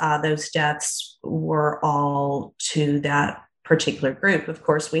because those deaths were all to that particular group, of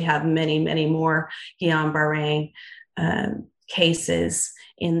course, we have many, many more Guillain-Barré cases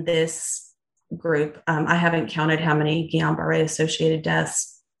in this group. I haven't counted how many Guillain-Barré associated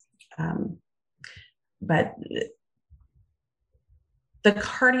deaths, but the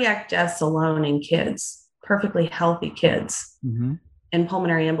cardiac deaths alone in kids, perfectly healthy kids, and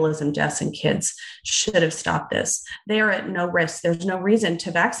pulmonary embolism deaths in kids should have stopped this. They are at no risk. There's no reason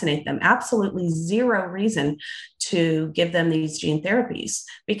to vaccinate them, absolutely zero reason to give them these gene therapies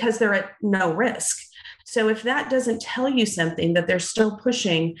because they're at no risk. So if that doesn't tell you something, that they're still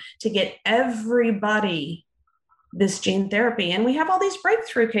pushing to get everybody this gene therapy, and we have all these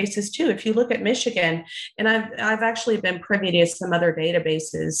breakthrough cases too. If you look at Michigan, and I've actually been privy to some other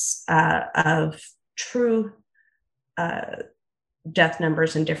databases of true death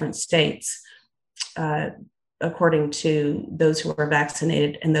numbers in different states, according to those who are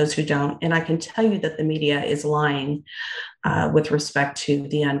vaccinated and those who don't. And I can tell you that the media is lying with respect to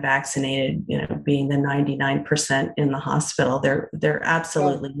the unvaccinated, being the 99% in the hospital. They're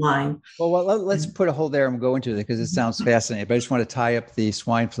absolutely lying. Well, let's put a hold there and go into it because it sounds fascinating. But I just want to tie up the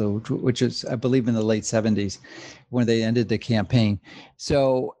swine flu, which is, I believe, in the late 70s when they ended the campaign.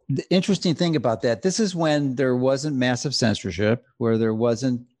 So the interesting thing about that, this is when there wasn't massive censorship, where there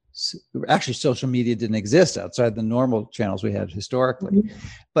wasn't, actually social media didn't exist outside the normal channels we had historically.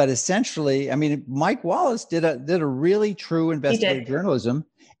 But essentially, I mean, Mike Wallace did a really true investigative journalism,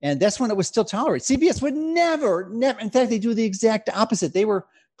 and that's when it was still tolerated. CBS would never, in fact, they do the exact opposite. They were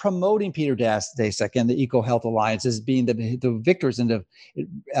promoting Peter Daszak and the Eco Health Alliance as being the victors and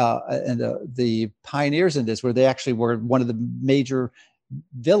the pioneers in this, where they actually were one of the major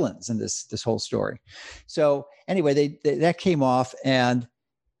villains in this whole story. So anyway, that came off and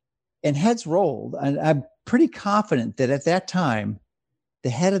heads rolled. And I'm pretty confident that at that time,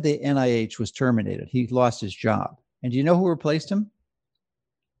 the head of the NIH was terminated. He lost his job. And do you know who replaced him?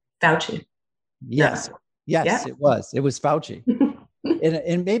 Fauci. Yes. No. Yes, yeah. It was. It was Fauci.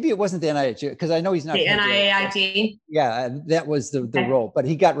 and maybe it wasn't the NIH, because I know he's not. The NIAID. Yeah, that was the role. But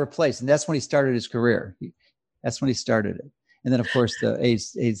he got replaced. And that's when he started his career. That's when he started it. And then, of course, the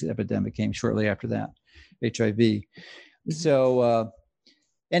AIDS epidemic came shortly after that, HIV. So,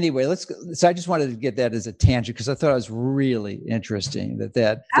 anyway, so I just wanted to get that as a tangent because I thought it was really interesting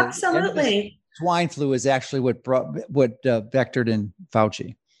that absolutely swine flu is actually what vectored in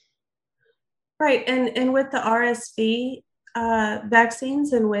Fauci. Right, and with the RSV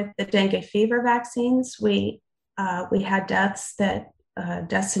vaccines and with the dengue fever vaccines, we had deaths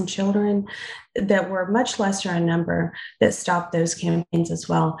in children that were much lesser in number that stopped those campaigns as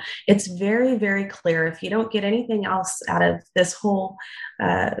well. It's very, very clear. If you don't get anything else out of this whole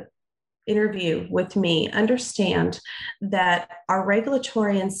interview with me, understand that our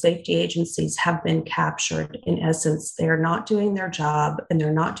regulatory and safety agencies have been captured. In essence, they are not doing their job, and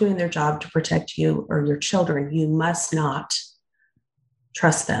they're not doing their job to protect you or your children. You must not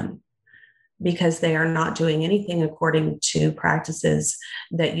trust them, because they are not doing anything according to practices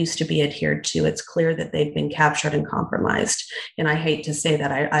that used to be adhered to. It's clear that they've been captured and compromised. And I hate to say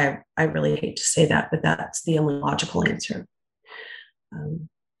that. I really hate to say that, but that's the only logical answer.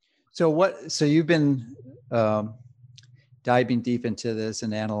 So you've been diving deep into this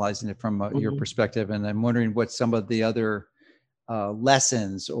and analyzing it from your perspective. And I'm wondering what some of the other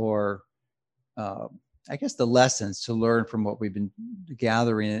lessons or I guess the lessons to learn from what we've been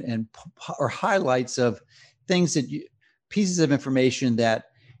gathering or highlights of things pieces of information that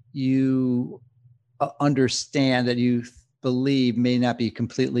you understand, that you believe may not be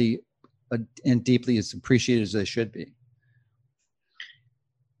completely and deeply as appreciated as they should be.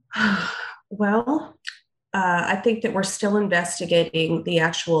 Well, I think that we're still investigating the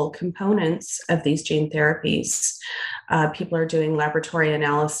actual components of these gene therapies. People are doing laboratory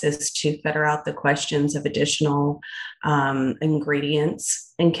analysis to filter out the questions of additional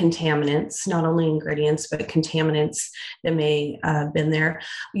ingredients and contaminants, not only ingredients, but contaminants that may have been there.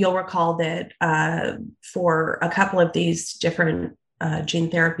 You'll recall that for a couple of these different gene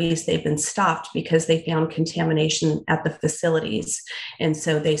therapies, they've been stopped because they found contamination at the facilities. And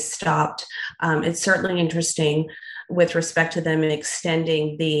so they stopped. It's certainly interesting with respect to them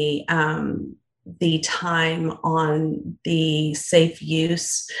extending the time on the safe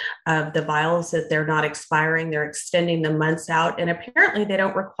use of the vials, that they're not expiring. They're extending the months out. And apparently they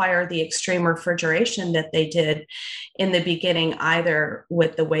don't require the extreme refrigeration that they did in the beginning either,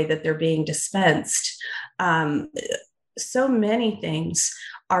 with the way that they're being dispensed. So many things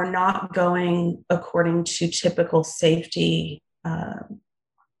are not going according to typical safety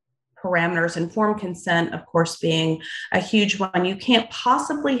parameters. Informed consent, of course, being a huge one. You can't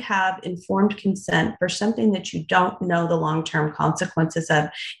possibly have informed consent for something that you don't know the long-term consequences of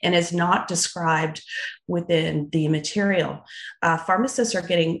and is not described within the material. Pharmacists are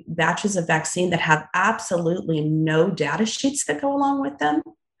getting batches of vaccine that have absolutely no data sheets that go along with them.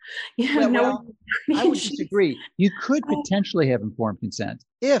 Well, I would disagree. You could potentially have informed consent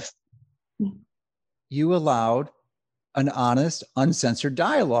if you allowed an honest, uncensored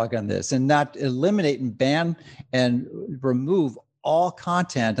dialogue on this and not eliminate and ban and remove all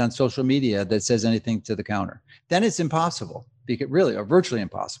content on social media that says anything to the counter. Then it's impossible, because really, or virtually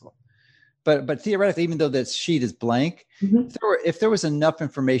impossible. But theoretically, even though that sheet is blank, if there was enough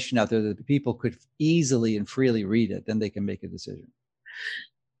information out there that the people could easily and freely read it, then they can make a decision.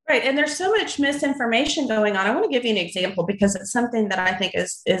 Right. And there's so much misinformation going on. I want to give you an example because it's something that I think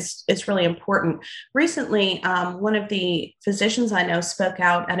is really important. Recently, one of the physicians I know spoke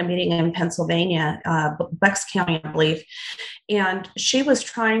out at a meeting in Pennsylvania, Bucks County, I believe, and she was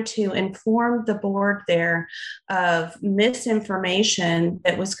trying to inform the board there of misinformation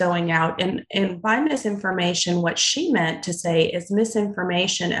that was going out. And by misinformation, what she meant to say is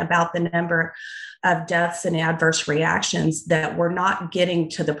misinformation about the number of deaths and adverse reactions that were not getting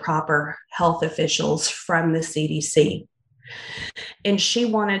to the proper health officials from the CDC. And she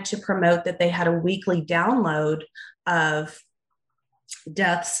wanted to promote that they had a weekly download of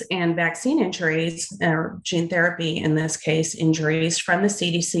deaths and vaccine injuries, or gene therapy in this case, injuries from the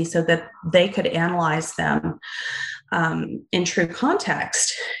CDC, so that they could analyze them in true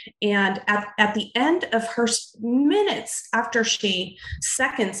context. And at the end of her seconds after she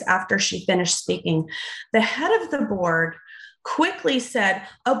finished speaking, the head of the board quickly said,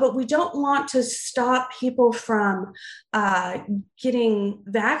 "Oh, but we don't want to stop people from getting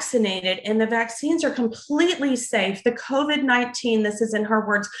vaccinated. And the vaccines are completely safe. The COVID-19, this is in her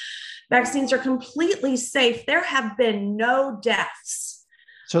words, vaccines are completely safe. There have been no deaths."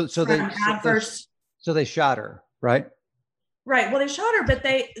 So they shot her, right? Right. Well, they shot her, but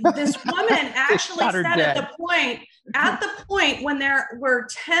this woman actually said at the point when there were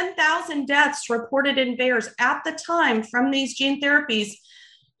 10,000 deaths reported in VAERS at the time from these gene therapies,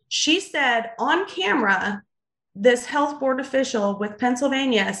 she said on camera, this health board official with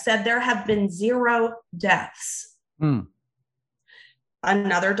Pennsylvania said there have been 0 deaths.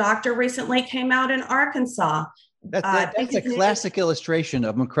 Another doctor recently came out in Arkansas. That's a classic illustration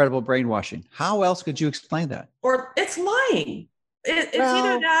of incredible brainwashing. How else could you explain that? Or it's lying. It's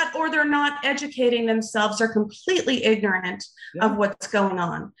either that or they're not educating themselves. They're completely ignorant of what's going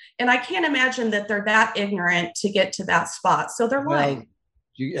on. And I can't imagine that they're that ignorant to get to that spot. So they're lying.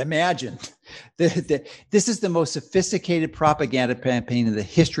 You imagine. This is the most sophisticated propaganda campaign in the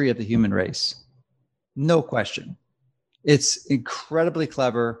history of the human race. No question. It's incredibly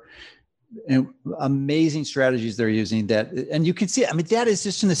clever. And amazing strategies they're using and you can see, that is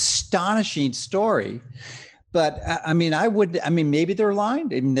just an astonishing story. But maybe they're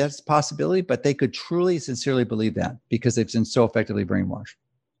lying. That's a possibility, but they could truly, sincerely believe that because they've been so effectively brainwashed.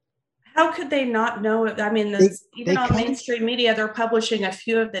 How could they not know it? Even on mainstream media, they're publishing a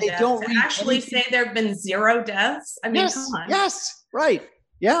few of the deaths and actually say there have been 0 deaths. Come on. Yes, right.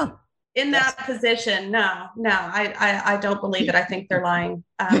 Yeah. In that position, no, I don't believe it. I think they're lying.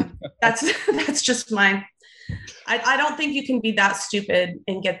 That's just I don't think you can be that stupid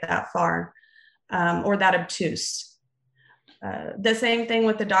and get that far, or that obtuse. The same thing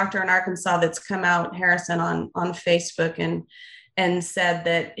with the doctor in Arkansas that's come out, Harrison, on Facebook and said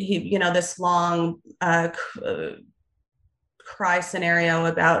that he, this long cry scenario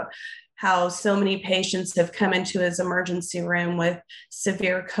about how so many patients have come into his emergency room with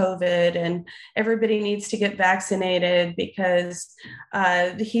severe COVID and everybody needs to get vaccinated because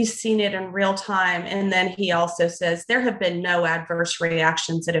he's seen it in real time. And then he also says, there have been no adverse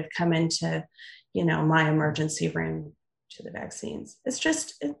reactions that have come into, my emergency room to the vaccines.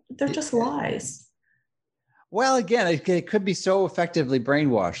 They're just lies. Well, again, it could be so effectively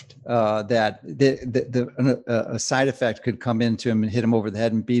brainwashed that a side effect could come into him and hit him over the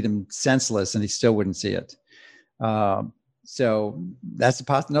head and beat him senseless, and he still wouldn't see it. So that's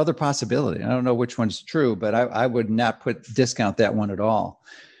another possibility. I don't know which one's true, but I would not discount that one at all,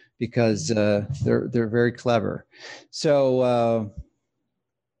 because they're very clever. So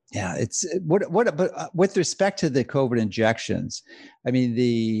yeah, it's but with respect to the COVID injections, I mean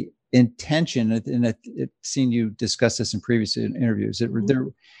the intention, and I've seen you discuss this in previous interviews.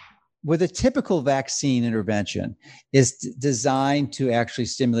 With a typical vaccine intervention is designed to actually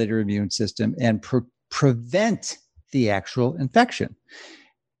stimulate your immune system and prevent the actual infection.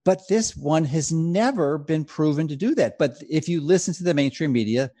 But this one has never been proven to do that. But if you listen to the mainstream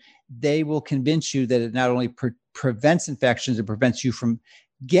media, they will convince you that it not only prevents infections, it prevents you from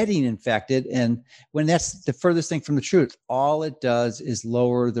getting infected. And when that's the furthest thing from the truth, all it does is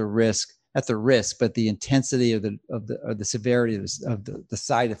lower the risk, not the risk, but the intensity of the severity of the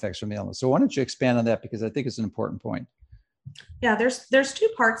side effects from the illness. So why don't you expand on that? Because I think it's an important point. Yeah, there's two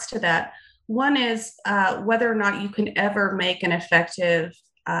parts to that. One is whether or not you can ever make an effective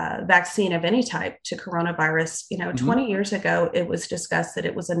vaccine of any type to coronavirus. 20 years ago, it was discussed that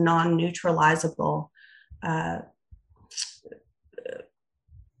it was a non-neutralizable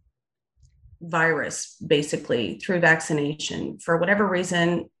virus, basically, through vaccination. For whatever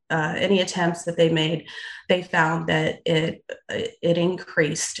reason, any attempts that they made, they found that it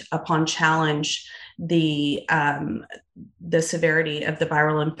increased upon challenge the severity of the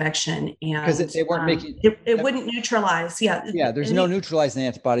viral infection, and because they weren't making it wouldn't neutralize. Yeah, there's no neutralizing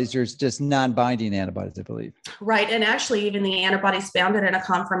antibodies. There's just non-binding antibodies, I believe. Right, and actually, even the antibodies bound it in a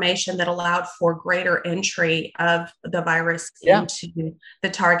conformation that allowed for greater entry of the virus into the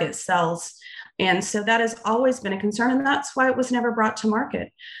target cells. And so that has always been a concern, and that's why it was never brought to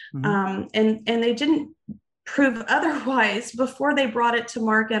market. And they didn't prove otherwise before they brought it to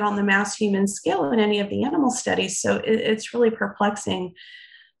market on the mass human scale in any of the animal studies. So it's really perplexing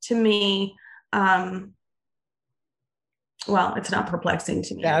to me. Well, it's not perplexing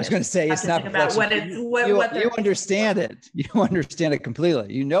to me. Yeah, I was going to say it's not perplexing. You understand it. You understand it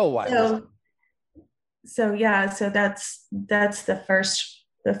completely. You know why. So that's the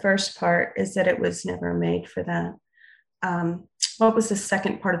first part, is that it was never made for that. What was the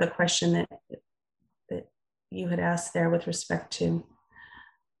second part of the question that you had asked there with respect to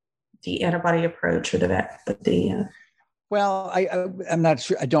the antibody approach or the Well, I'm not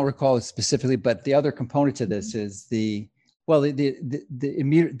sure. I don't recall it specifically, but the other component to this is the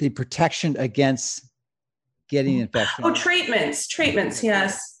protection against getting infection. Oh, treatments,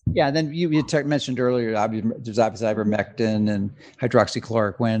 yes. Yeah, and then you mentioned earlier, there's obviously ivermectin and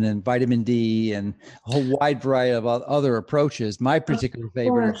hydroxychloroquine and vitamin D and a whole wide variety of other approaches. My particular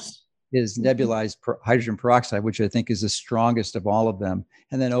favorite is nebulized hydrogen peroxide, which I think is the strongest of all of them,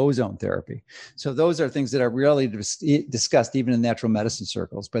 and then ozone therapy. So those are things that are really discussed even in natural medicine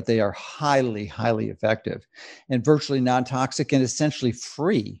circles, but they are highly, highly effective and virtually non-toxic and essentially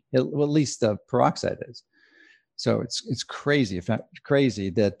free, at least the peroxide is. So it's crazy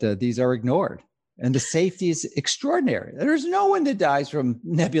that these are ignored. And the safety is extraordinary. There's no one that dies from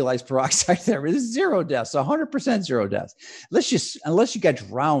nebulized peroxide therapy. There's 0 deaths, 100% 0 deaths. Unless you get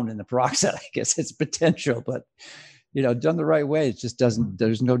drowned in the peroxide, I guess it's potential. But done the right way, it just doesn't.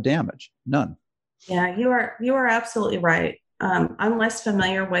 There's no damage, none. Yeah, you are absolutely right. I'm less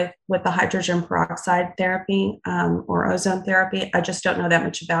familiar with the hydrogen peroxide therapy or ozone therapy. I just don't know that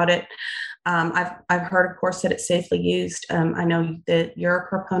much about it. I've heard, of course, that it's safely used. I know that you're a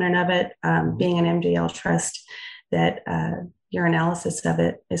proponent of it, being an MDL trust, that your analysis of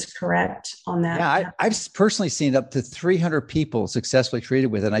it is correct on that. Yeah, I've personally seen up to 300 people successfully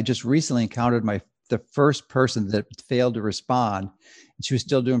treated with it. And I just recently encountered the first person that failed to respond. She was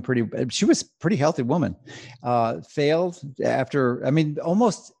still doing she was a pretty healthy woman, failed after,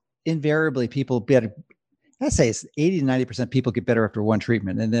 almost invariably people better. I'd say it's 80 to 90% people get better after one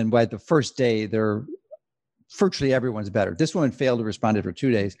treatment. And then by the first day, virtually everyone's better. This woman failed to respond after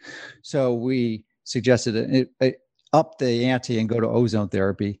 2 days. So we suggested up the ante and go to ozone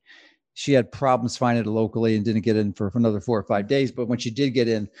therapy. She had problems finding it locally and didn't get in for another 4 or 5 days. But when she did get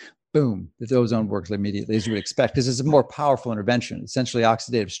in, boom, the ozone works immediately, as you would expect, because it's a more powerful intervention, essentially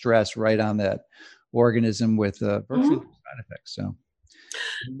oxidative stress right on that organism with virtually no side effects. So.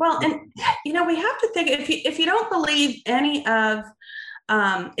 Well, and we have to think, if you don't believe any of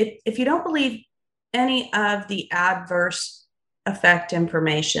if you don't believe any of the adverse effect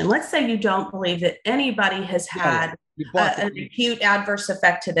information, let's say you don't believe that anybody has had an acute adverse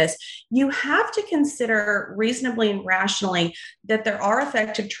effect to this, you have to consider reasonably and rationally that there are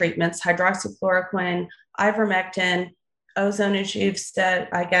effective treatments: hydroxychloroquine, ivermectin, ozone, as you've said,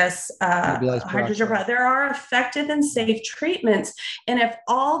 I guess, hydrogen. There are effective and safe treatments. And if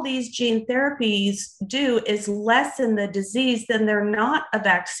all these gene therapies do is lessen the disease, then they're not a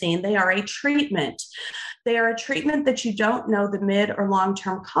vaccine. They are a treatment. They are a treatment that you don't know the mid or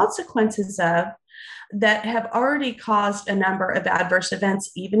long-term consequences of, that have already caused a number of adverse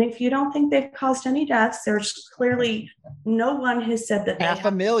events. Even if you don't think they've caused any deaths, there's clearly no one who said that they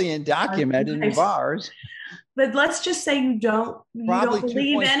 500,000 documented in VAERS. But let's just say you don't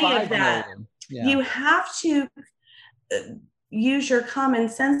believe any of that. Yeah. You have to use your common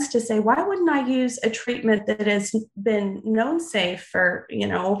sense to say, why wouldn't I use a treatment that has been known safe for,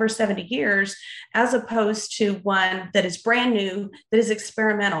 over 70 years, as opposed to one that is brand new, that is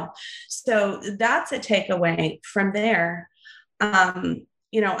experimental? So that's a takeaway from there.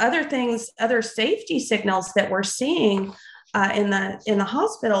 Other things, other safety signals that we're seeing in the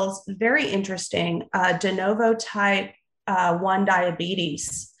hospitals, very interesting. De novo type 1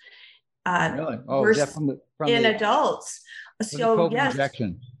 diabetes. Really? Oh, is that from adults? So COVID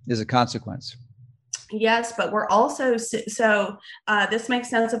injection is a consequence. Yes, but we're also this makes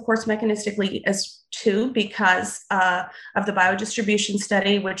sense, of course, mechanistically as too, because of the biodistribution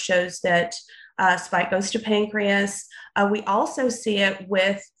study, which shows that spike goes to pancreas. We also see it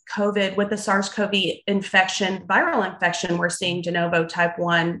with COVID, with the SARS-CoV infection, viral infection. We're seeing de novo type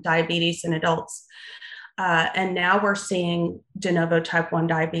 1 diabetes in adults. And now we're seeing de novo type 1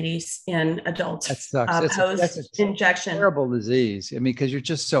 diabetes in adults. That sucks. Post-injection. Terrible disease. I mean, because you're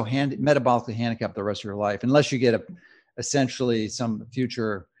just so metabolically handicapped the rest of your life, unless you get essentially some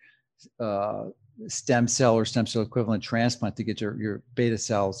future stem cell or stem cell equivalent transplant to get your beta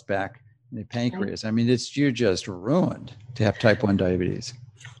cells back in the pancreas. Right. I mean, you're just ruined to have type 1 diabetes.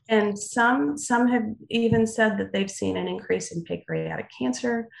 And some have even said that they've seen an increase in pancreatic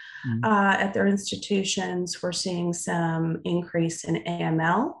cancer at their institutions. We're seeing some increase in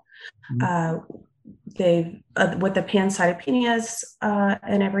AML. They've with the pancytopenias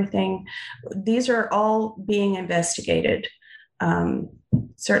and everything. These are all being investigated.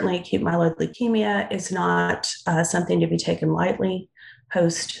 Certainly, acute myeloid leukemia is not something to be taken lightly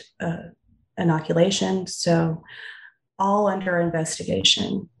post inoculation. So, all under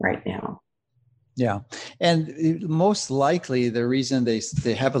investigation right now. Yeah. And most likely the reason they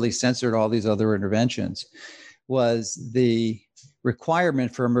heavily censored all these other interventions was the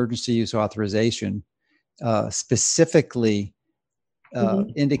requirement for emergency use authorization specifically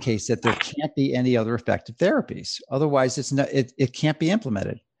indicates that there can't be any other effective therapies. Otherwise, it can't be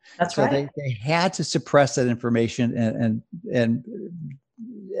implemented. That's right. They had to suppress that information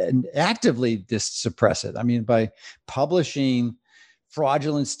and actively suppress it. I mean, by publishing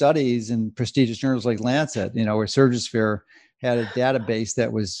fraudulent studies in prestigious journals like Lancet, where Surgisphere had a database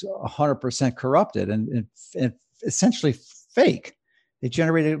that was 100% corrupted and essentially fake. It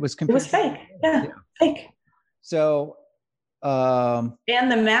generated, it was fake. Yeah, fake. So, and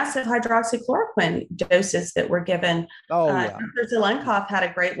the massive hydroxychloroquine doses that were given. Dr. Zelenkoff had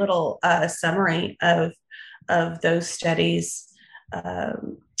a great little summary of those studies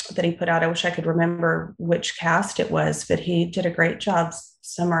that he put out. I wish I could remember which cast it was, but he did a great job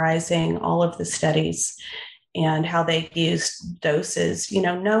summarizing all of the studies and how they used doses,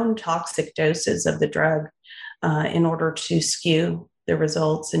 known toxic doses of the drug in order to skew the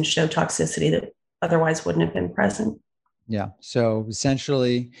results and show toxicity that otherwise wouldn't have been present. Yeah. So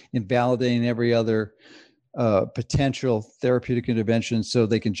essentially invalidating every other potential therapeutic intervention so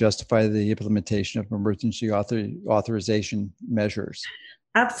they can justify the implementation of emergency authorization measures.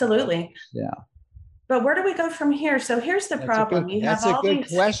 Absolutely. Yeah. But where do we go from here? So here's the problem. That's a good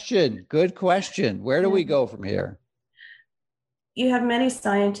question. Good question. Where do we go from here? You have many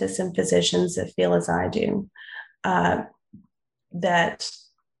scientists and physicians that feel as I do, that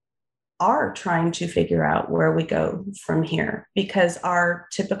are trying to figure out where we go from here, because our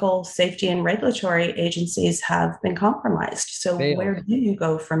typical safety and regulatory agencies have been compromised. So where do you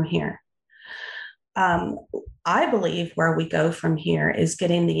go from here? I believe where we go from here is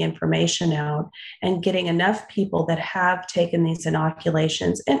getting the information out and getting enough people that have taken these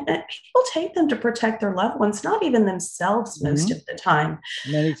inoculations, and people take them to protect their loved ones, not even themselves most of the time.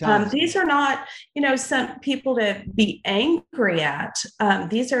 Many times. These are not, some people to be angry at.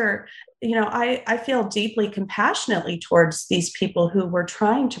 These are, I feel deeply compassionately towards these people who were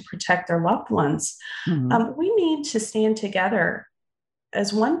trying to protect their loved ones. We need to stand together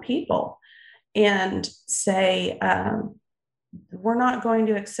as one people and say, we're not going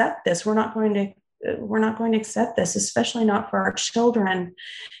to accept this. We're not going to accept this, especially not for our children,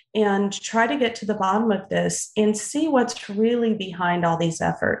 and try to get to the bottom of this and see what's really behind all these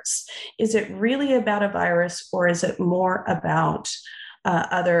efforts. Is it really about a virus, or is it more about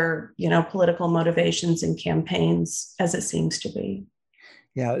other, political motivations and campaigns, as it seems to be?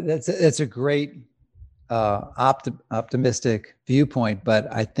 Yeah, that's a great optimistic viewpoint, but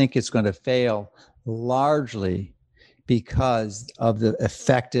I think it's going to fail largely because of the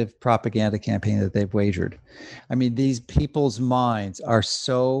effective propaganda campaign that they've wagered. I mean, these people's minds are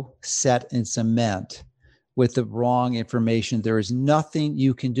so set in cement with the wrong information. There is nothing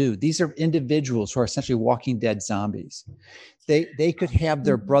you can do. These are individuals who are essentially walking dead zombies. They could have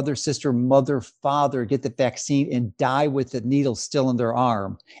their brother, sister, mother, father get the vaccine and die with the needle still in their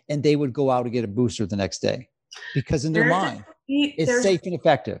arm, and they would go out and get a booster the next day because in their mind, it's safe and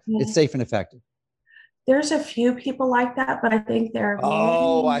effective. It's safe and effective. There's a few people like that, but I think there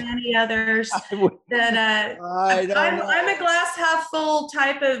are many others that I'm a glass half full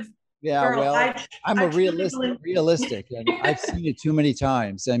type of girl. Well, I'm a realistic, and I've seen it too many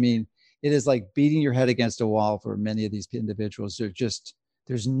times. I mean, it is like beating your head against a wall for many of these individuals.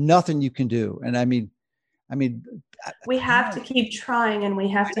 There's nothing you can do. And I mean, we have to keep trying, and we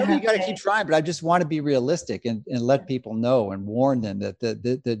have to. You got to keep trying, but I just want to be realistic and let people know and warn them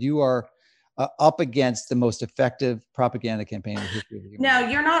that you are up against the most effective propaganda campaign in history. No,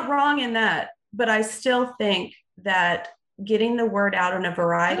 you're not wrong in that, but I still think that getting the word out in a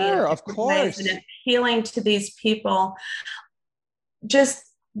variety of ways and appealing to these people, just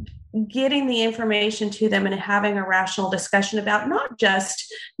getting the information to them and having a rational discussion about not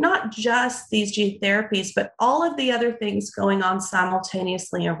just these gene therapies, but all of the other things going on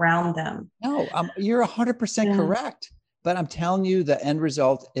simultaneously around them. No, you're 100% correct. But I'm telling you, the end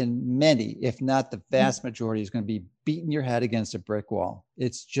result in many, if not the vast majority, is going to be beating your head against a brick wall.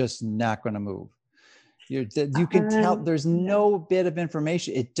 It's just not going to move. You can tell there's no bit of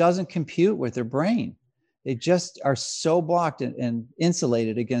information. It doesn't compute with their brain. They just are so blocked and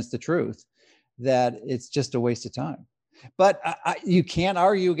insulated against the truth that it's just a waste of time. But you can't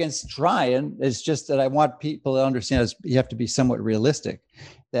argue against trying. It's just that I want people to understand you have to be somewhat realistic.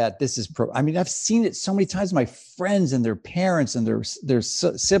 That this is I've seen it so many times. My friends and their parents and their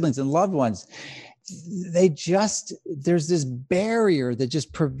siblings and loved ones, there's this barrier that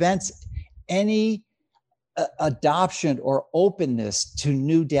just prevents any adoption or openness to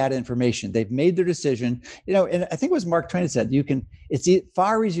new data information. They've made their decision, and I think it was Mark Twain that said, it's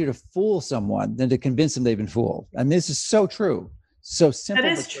far easier to fool someone than to convince them they've been fooled. I mean, this is so true. So simple.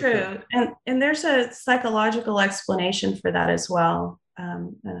 That is true. And there's a psychological explanation for that as well.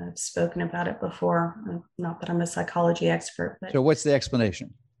 I've spoken about it before. Not that I'm a psychology expert, but so what's the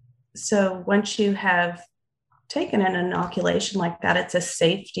explanation? So once you have taken an inoculation like that, it's a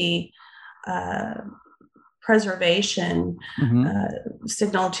safety preservation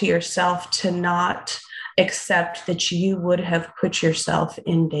signal to yourself to not accept that you would have put yourself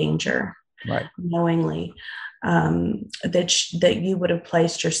in danger, right? Knowingly. That you would have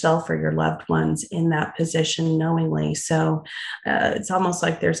placed yourself or your loved ones in that position knowingly. So it's almost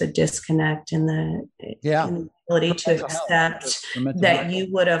like there's a disconnect in the ability to accept that you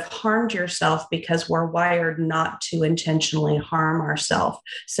would have harmed yourself, because we're wired not to intentionally harm ourselves.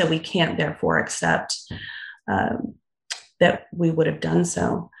 So we can't therefore accept that we would have done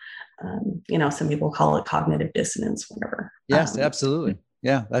so. Some people call it cognitive dissonance, whatever. Yes, absolutely.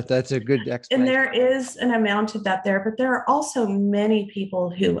 Yeah, that's a good explanation. And there is an amount of that there, but there are also many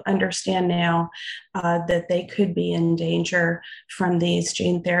people who understand now that they could be in danger from these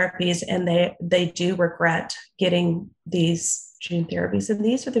gene therapies, and they do regret getting these gene therapies. And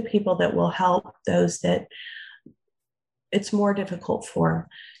these are the people that will help those that it's more difficult for.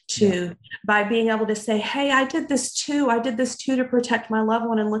 By being able to say, hey, I did this too to protect my loved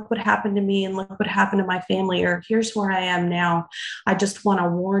one, and look what happened to me, and look what happened to my family, or here's where I am now. I just want to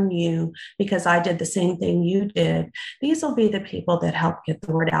warn you because I did the same thing you did. These will be the people that help get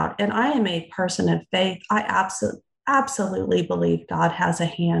the word out. And I am a person of faith. I absolutely believe God has a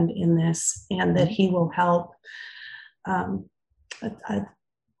hand in this, and that he will help. I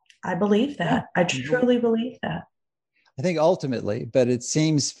believe that. I truly believe that. I think ultimately, but it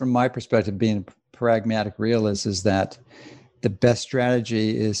seems from my perspective, being a pragmatic realist, is that the best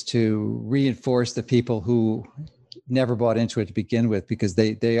strategy is to reinforce the people who never bought into it to begin with, because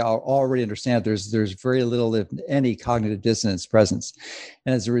they already understand there's very little, if any, cognitive dissonance presence.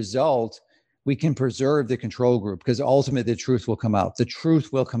 And as a result, we can preserve the control group, because ultimately the truth will come out. The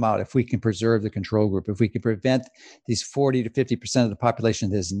truth will come out if we can preserve the control group, if we can prevent these 40 to 50% of the population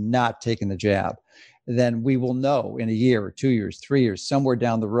that has not taken the jab. Then we will know in a year, 2 years, 3 years, somewhere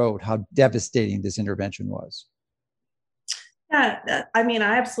down the road, how devastating this intervention was. Yeah, I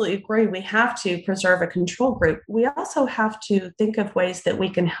absolutely agree. We have to preserve a control group. We also have to think of ways that we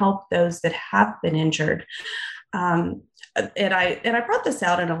can help those that have been injured. And I brought this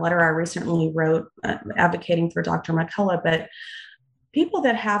out in a letter I recently wrote advocating for Dr. McCullough, but people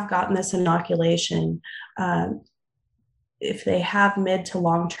that have gotten this inoculation, if they have mid to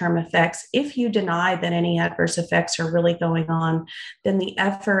long-term effects, if you deny that any adverse effects are really going on, then the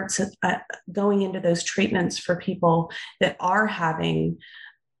efforts going into those treatments for people that are having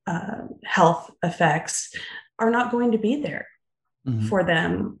health effects are not going to be there for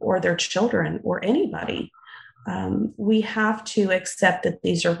them or their children or anybody. We have to accept that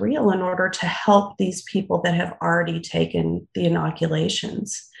these are real in order to help these people that have already taken the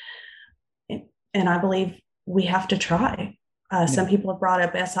inoculations. And I believe we have to try. Some people have brought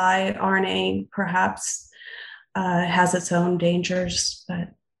up siRNA perhaps has its own dangers,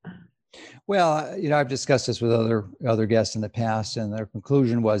 but well, I've discussed this with other guests in the past, and their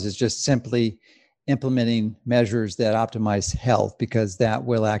conclusion was it's just simply implementing measures that optimize health, because that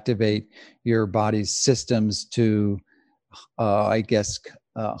will activate your body's systems to, I guess,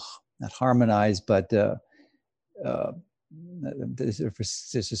 not harmonize, but there's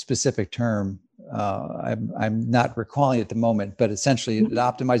a specific term. I'm not recalling it at the moment, but essentially it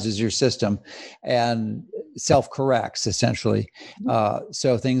optimizes your system and self-corrects essentially.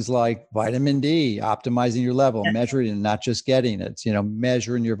 So things like vitamin D, optimizing your level, measuring and not just getting it,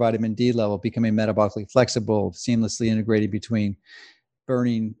 measuring your vitamin D level, becoming metabolically flexible, seamlessly integrating between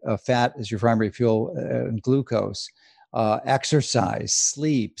burning fat as your primary fuel and glucose. Exercise,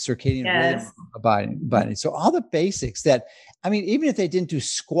 sleep, circadian rhythm abiding. So all the basics that, even if they didn't do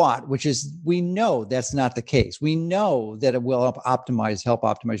squat, which is, we know that's not the case. We know that it will help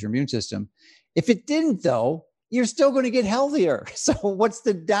optimize your immune system. If it didn't though, you're still going to get healthier. So what's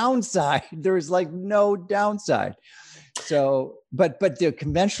the downside? There is no downside. So, but the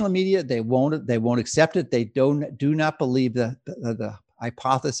conventional media, they won't accept it. They do not believe the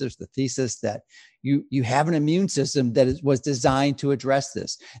hypothesis, the thesis that you have an immune system that was designed to address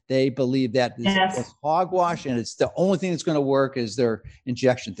this. They believe that this is hogwash, and it's the only thing that's going to work is their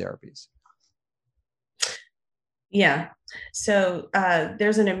injection therapies. Yeah. So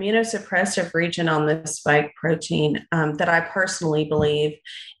there's an immunosuppressive region on the spike protein that I personally believe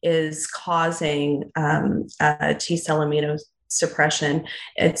is causing T-cell immunosuppression.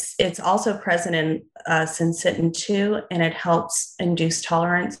 It's also present in syncytin-2, and it helps induce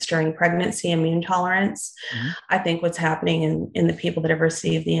tolerance during pregnancy, immune tolerance. I think what's happening in the people that have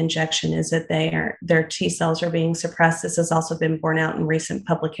received the injection is that their T cells are being suppressed. This has also been borne out in recent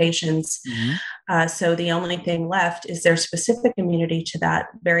publications. So the only thing left is their specific immunity to that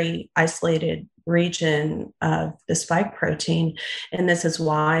very isolated region of the spike protein. And this is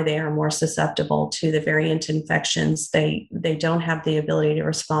why they are more susceptible to the variant infections. They don't have the ability to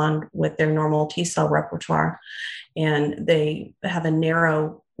respond with their normal T cell repertoire, and they have a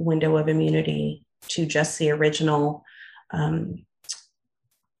narrow window of immunity to just the original immunogen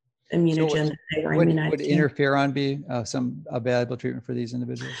that they were immunized. Would interferon be a valuable treatment for these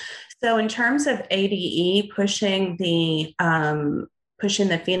individuals? So in terms of ADE, pushing the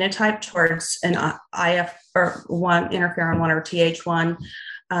phenotype towards an IF1, interferon 1 or TH1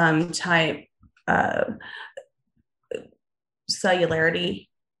 type cellularity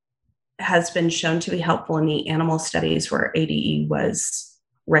has been shown to be helpful in the animal studies where ADE was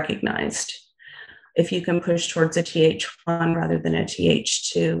recognized. If you can push towards a TH1 rather than a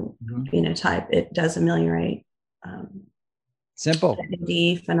TH2 phenotype, it does ameliorate simple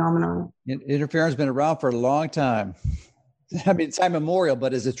ADE phenomenon. Interferon's been around for a long time. It's immemorial,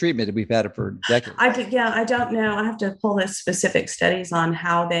 but as a treatment, we've had it for decades. I don't know. I have to pull the specific studies on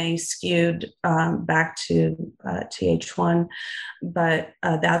how they skewed back to TH1, but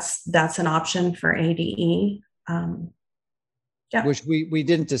that's an option for ADE. Which we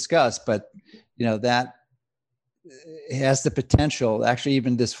didn't discuss, but that has the potential, actually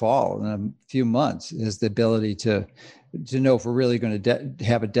even this fall, in a few months, is the ability to know if we're really going to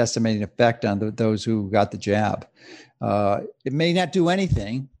have a decimating effect on those who got the jab. It may not do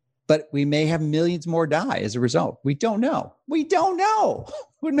anything, but we may have millions more die as a result. We don't know. We don't know.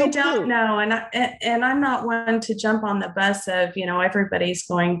 We don't know. And I'm not one to jump on the bus of, everybody's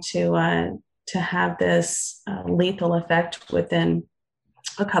going to have this lethal effect within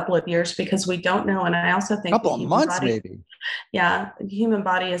a couple of years, because we don't know. And I also think a couple of months, maybe. Yeah. The human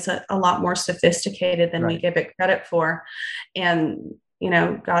body is a lot more sophisticated than we give it credit for. And,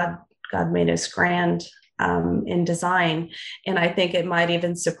 God made us grand in design. And I think it might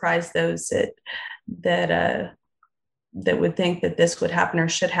even surprise those that would think that this would happen or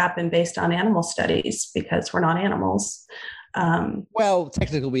should happen based on animal studies, because we're not animals. Well,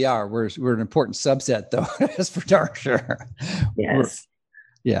 technically we are. We're an important subset, though, as for darn sure. Yes.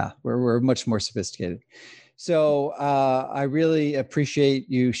 We're much more sophisticated. So I really appreciate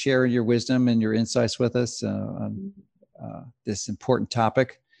you sharing your wisdom and your insights with us on this important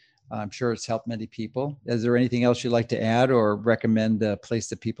topic. I'm sure it's helped many people. Is there anything else you'd like to add or recommend a place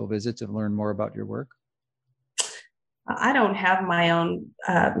that people visit to learn more about your work? I don't have my own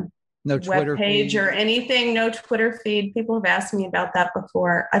No web Twitter page feed? or anything, no Twitter feed. People have asked me about that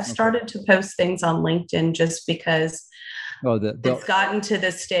before. I've Okay. started to post things on LinkedIn just because Oh, it's gotten to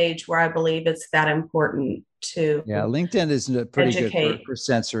the stage where I believe it's that important to LinkedIn is pretty educate. good for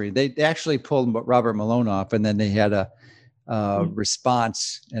sensory. They actually pulled Robert Malone off, and then they had a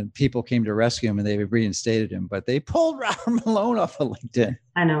response, and people came to rescue him, and they reinstated him. But they pulled Robert Malone off of LinkedIn.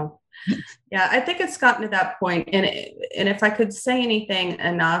 I know. Yeah, I think it's gotten to that point, and if I could say anything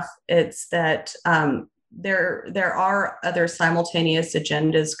enough, it's that there are other simultaneous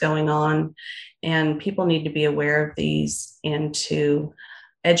agendas going on, and people need to be aware of these and to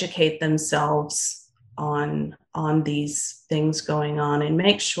educate themselves on these things going on, and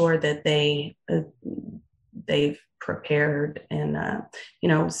make sure that they've prepared,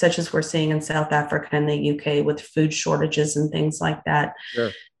 and such as we're seeing in South Africa and the UK with food shortages and things like that. Sure.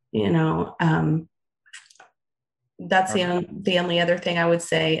 That's the only other thing I would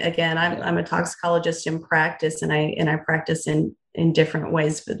say. Again, I'm a toxicologist in practice, and I practice in different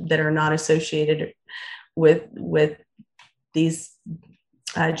ways that are not associated with these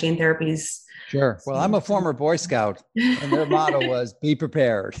gene therapies. Sure. Well, I'm a former Boy Scout, and their motto was "Be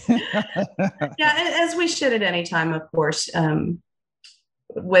prepared." Yeah, as we should at any time, of course. In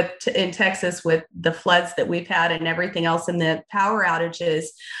Texas, with the floods that we've had and everything else, and the power outages,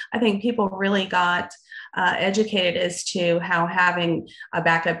 I think people really got educated as to how having a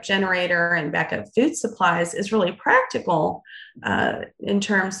backup generator and backup food supplies is really practical in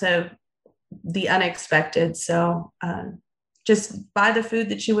terms of the unexpected. So just buy the food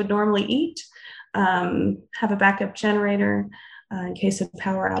that you would normally eat, have a backup generator in case of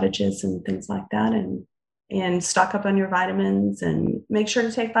power outages and things like that, and stock up on your vitamins, and make sure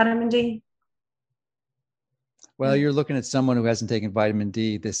to take vitamin D. Well, you're looking at someone who hasn't taken vitamin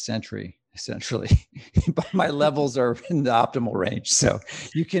D this century, essentially. But my levels are in the optimal range. So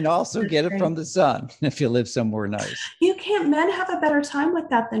you can also get it from the sun if you live somewhere nice. Men have a better time with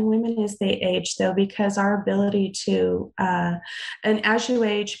that than women as they age, though, because our ability to, and as you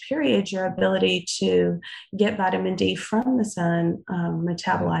age, period, your ability to get vitamin D from the sun,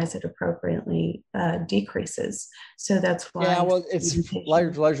 metabolize it appropriately, decreases. So that's why. Yeah, well, it's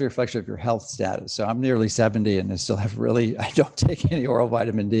largely a reflection of your health status. So I'm nearly 70 and I still have I don't take any oral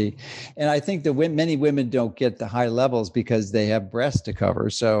vitamin D. And I think that many women don't get the high levels because they have breasts to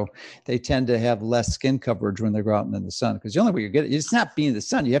cover. So they tend to have less skin coverage when they go out in the sun. Because the only way you get it, it's not being in the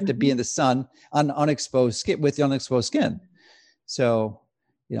sun. You have to be in the sun on unexposed skin with the unexposed skin. So,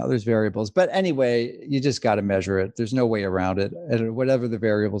 there's variables. But anyway, you just got to measure it. There's no way around it. And whatever the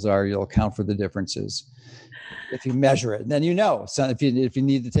variables are, you'll account for the differences. If you measure it, then So if you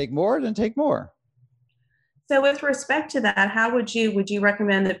need to take more, then take more. So with respect to that, how would you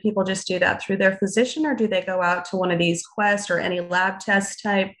recommend that people just do that through their physician, or do they go out to one of these Quest or any lab test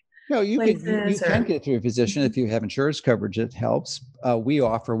type? No, you can get it through a physician if you have insurance coverage. It helps. We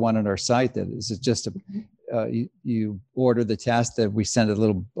offer one on our site that is just you order the test, that we send a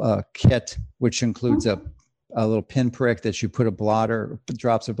little kit, which includes a little pinprick that you put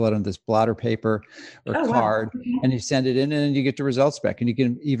drops of blood on this blotter paper or card, and you send it in, and then you get the results back. And you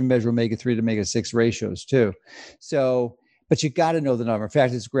can even measure omega-3 to omega-6 ratios too. So, but you got to know the number. In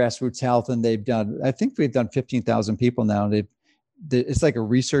fact, it's Grassroots Health, and I think we've done 15,000 people now, and it's like a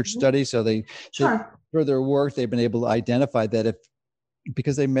research study. So they for their work, they've been able to identify that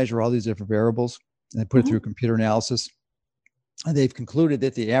because they measure all these different variables and they put it through computer analysis, and they've concluded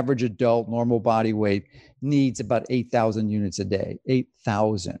that the average adult normal body weight needs about 8,000 units a day.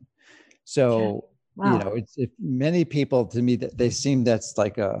 8,000. So, it's many people, to me, that they seem that's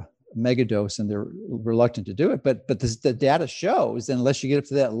like a mega dose, and they're reluctant to do it. But the data shows that unless you get up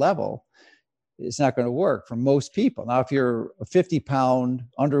to that level, it's not going to work for most people. Now, if you're a 50-pound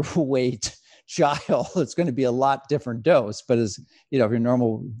underweight child, it's going to be a lot different dose. But if you're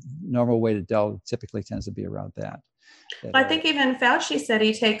normal weight adult, typically tends to be around that. I think even Fauci said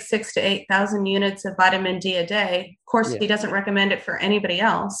he takes 6,000 to 8,000 units of vitamin D a day. Of course, he doesn't recommend it for anybody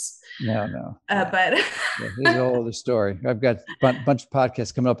else. No. But this is a whole other story. I've got a bunch of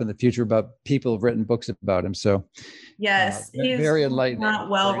podcasts coming up in the future about people who've written books about him. So yes, he's very enlightening. Not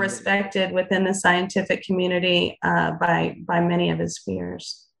well respected within the scientific community by many of his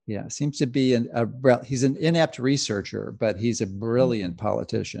peers. Yeah, seems to be he's an inept researcher, but he's a brilliant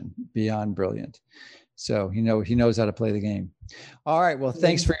politician, beyond brilliant. So he knows how to play the game. All right. Well,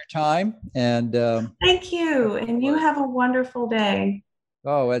 thanks for your time. And thank you. And you have a wonderful day.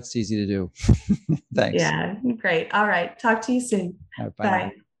 Oh, that's easy to do. Thanks. Yeah, great. All right. Talk to you soon. All right,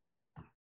 bye.